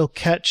can still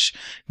catch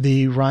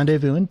the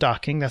rendezvous and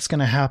docking. That's going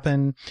to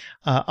happen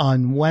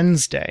on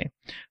Wednesday.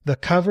 The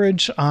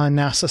coverage on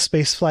NASA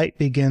spaceflight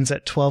begins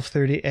at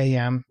 12:30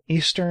 a.m.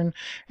 Eastern,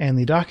 and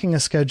the docking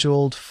is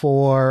scheduled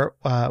for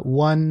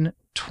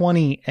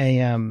 1:20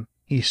 a.m.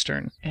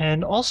 Eastern.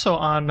 And also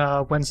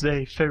on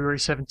Wednesday, February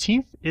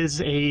 17th,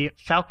 is a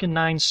Falcon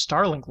 9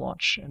 Starlink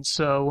launch. And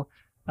so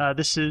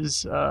this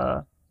is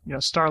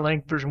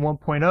Starlink version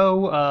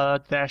 1.0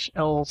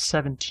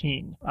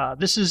 -L17.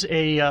 This is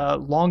a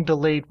long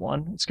delayed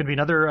one. It's going to be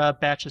another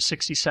batch of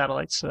 60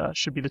 satellites.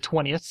 Should be the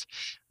 20th,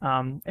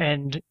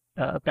 and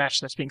a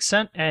batch that's being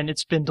sent, and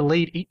it's been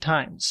delayed 8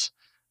 times.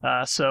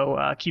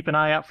 So keep an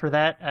eye out for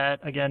that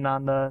again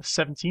on the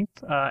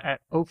 17th at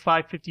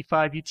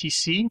 05:55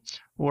 UTC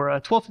or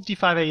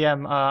 12:55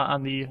 a.m.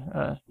 On the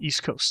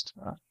East Coast,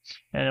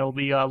 and it will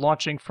be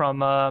launching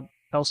from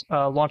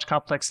Launch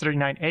Complex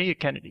 39A at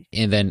Kennedy.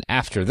 And then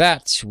after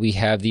that, we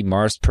have the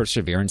Mars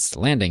Perseverance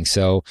landing.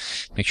 So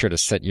make sure to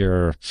set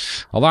your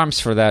alarms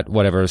for that.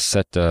 Whatever,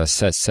 set a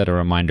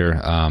reminder.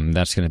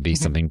 That's going to be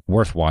something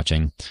worth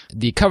watching.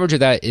 The coverage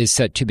of that is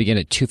set to begin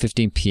at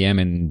 2:15 p.m.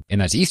 and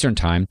that's Eastern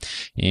time.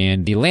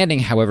 And the landing,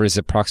 however, is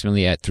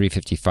approximately at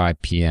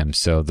 3:55 p.m.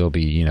 So there'll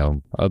be,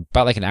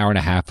 about like an hour and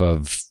a half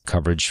of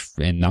coverage.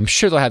 And I'm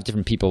sure they'll have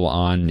different people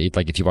on.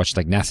 Like if you watch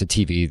like NASA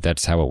TV,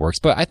 that's how it works.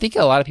 But I think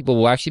a lot of people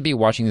will actually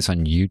be watching this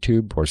on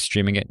YouTube or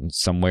streaming it in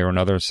some way or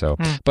another. So,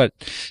 but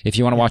if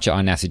you want to watch it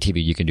on NASA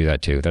TV, you can do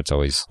that too. That's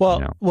always,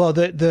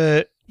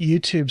 the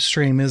YouTube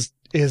stream is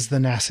the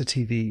NASA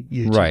TV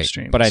YouTube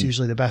stream. But it's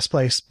usually the best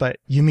place, but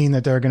you mean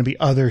that there are going to be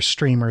other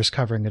streamers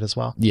covering it as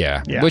well?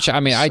 Yeah. Which I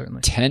mean, certainly.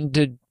 I tend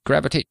to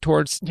gravitate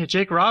towards. Yeah.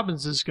 Jake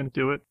Robbins is going to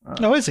do it.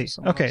 Is he?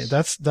 Okay.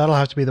 That'll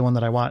have to be the one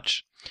that I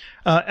watch.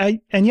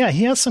 And he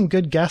has some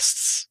good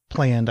guests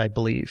planned, I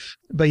believe.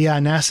 But yeah,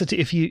 NASA,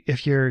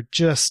 if you're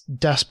just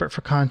desperate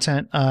for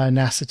content,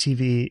 NASA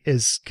TV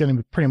is going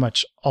to pretty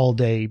much all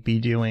day be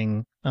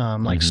doing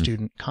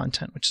student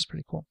content, which is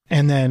pretty cool.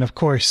 And then, of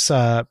course,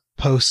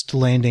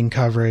 post-landing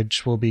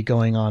coverage will be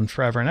going on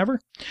forever and ever.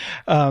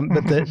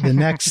 But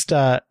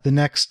the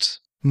next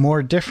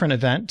more different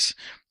event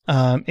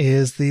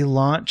is the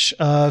launch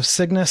of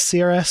Cygnus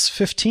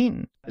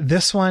CRS-15.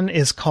 This one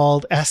is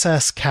called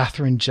SS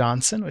Katherine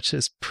Johnson, which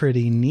is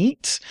pretty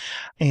neat.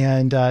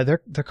 And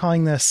they're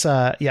calling this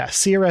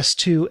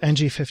CRS-2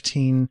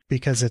 NG-15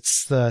 because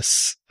it's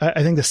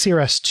I think the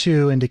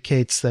CRS-2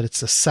 indicates that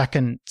it's the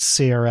second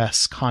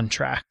CRS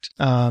contract.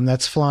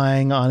 That's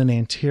flying on an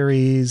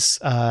Antares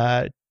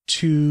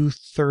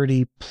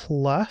 230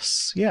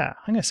 plus. Yeah,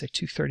 I'm going to say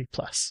 230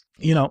 plus.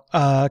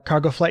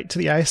 Cargo flight to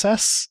the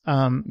ISS.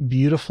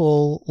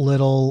 Beautiful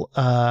little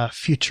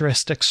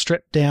futuristic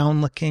stripped down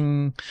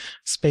looking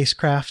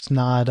spacecraft,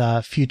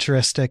 not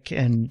futuristic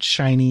and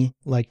shiny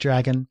like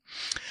Dragon.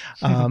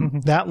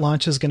 That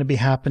launch is going to be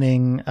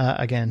happening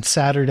again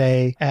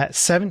Saturday at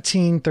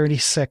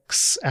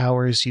 17:36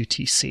 hours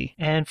UTC.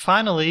 And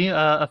finally,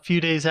 a few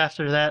days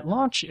after that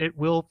launch, it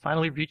will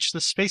finally reach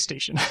the space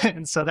station.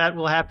 And so that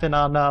will happen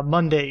on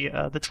Monday,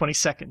 the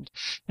 22nd.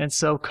 And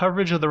so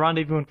coverage of the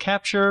rendezvous and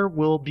capture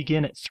will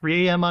begin at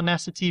 3 a.m. on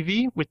NASA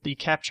TV, with the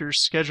captures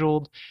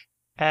scheduled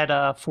at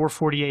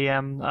 4:40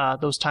 a.m.,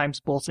 those times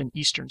both in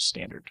Eastern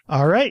Standard.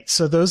 All right,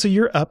 so those are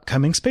your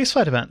upcoming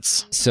spaceflight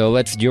events. So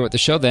let's deal with the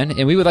show then,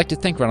 and we would like to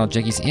thank Ronald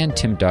Jenkins and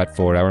Tim Dodd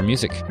for our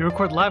music. We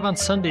record live on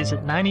Sundays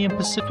at 9 a.m.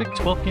 Pacific,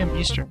 12 p.m.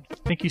 Eastern.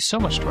 Thank you so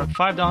much to our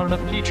 $5 and up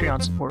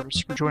Patreon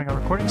supporters for joining our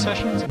recording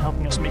sessions and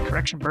helping us make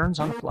correction burns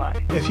on the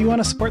fly. If you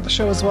want to support the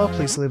show as well,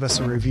 please leave us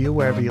a review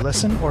wherever you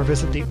listen, or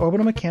visit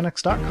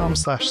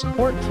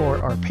theorbitalmechanics.com/support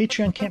for our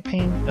Patreon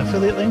campaign,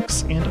 affiliate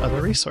links, and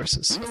other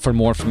resources. For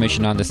more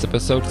information on this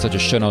episode, such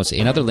as show notes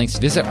and other links,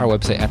 visit our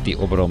website at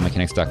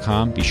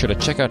theorbitalmechanics.com. Be sure to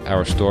check out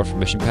our store for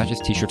mission patches,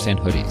 t-shirts, and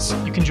hoodies.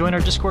 You can join our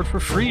Discord for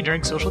free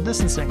during social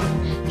distancing.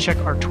 Check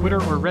our Twitter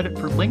or Reddit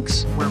for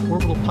links. We're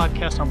Orbital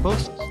Podcast on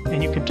both,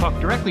 and you can talk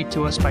directly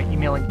to us by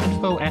emailing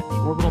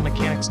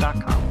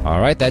info@theorbitalmechanics.com. All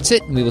right, that's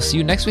it. We will see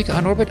you next week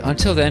on Orbit.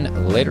 Until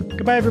then, later.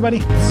 Goodbye, everybody.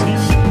 See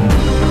you.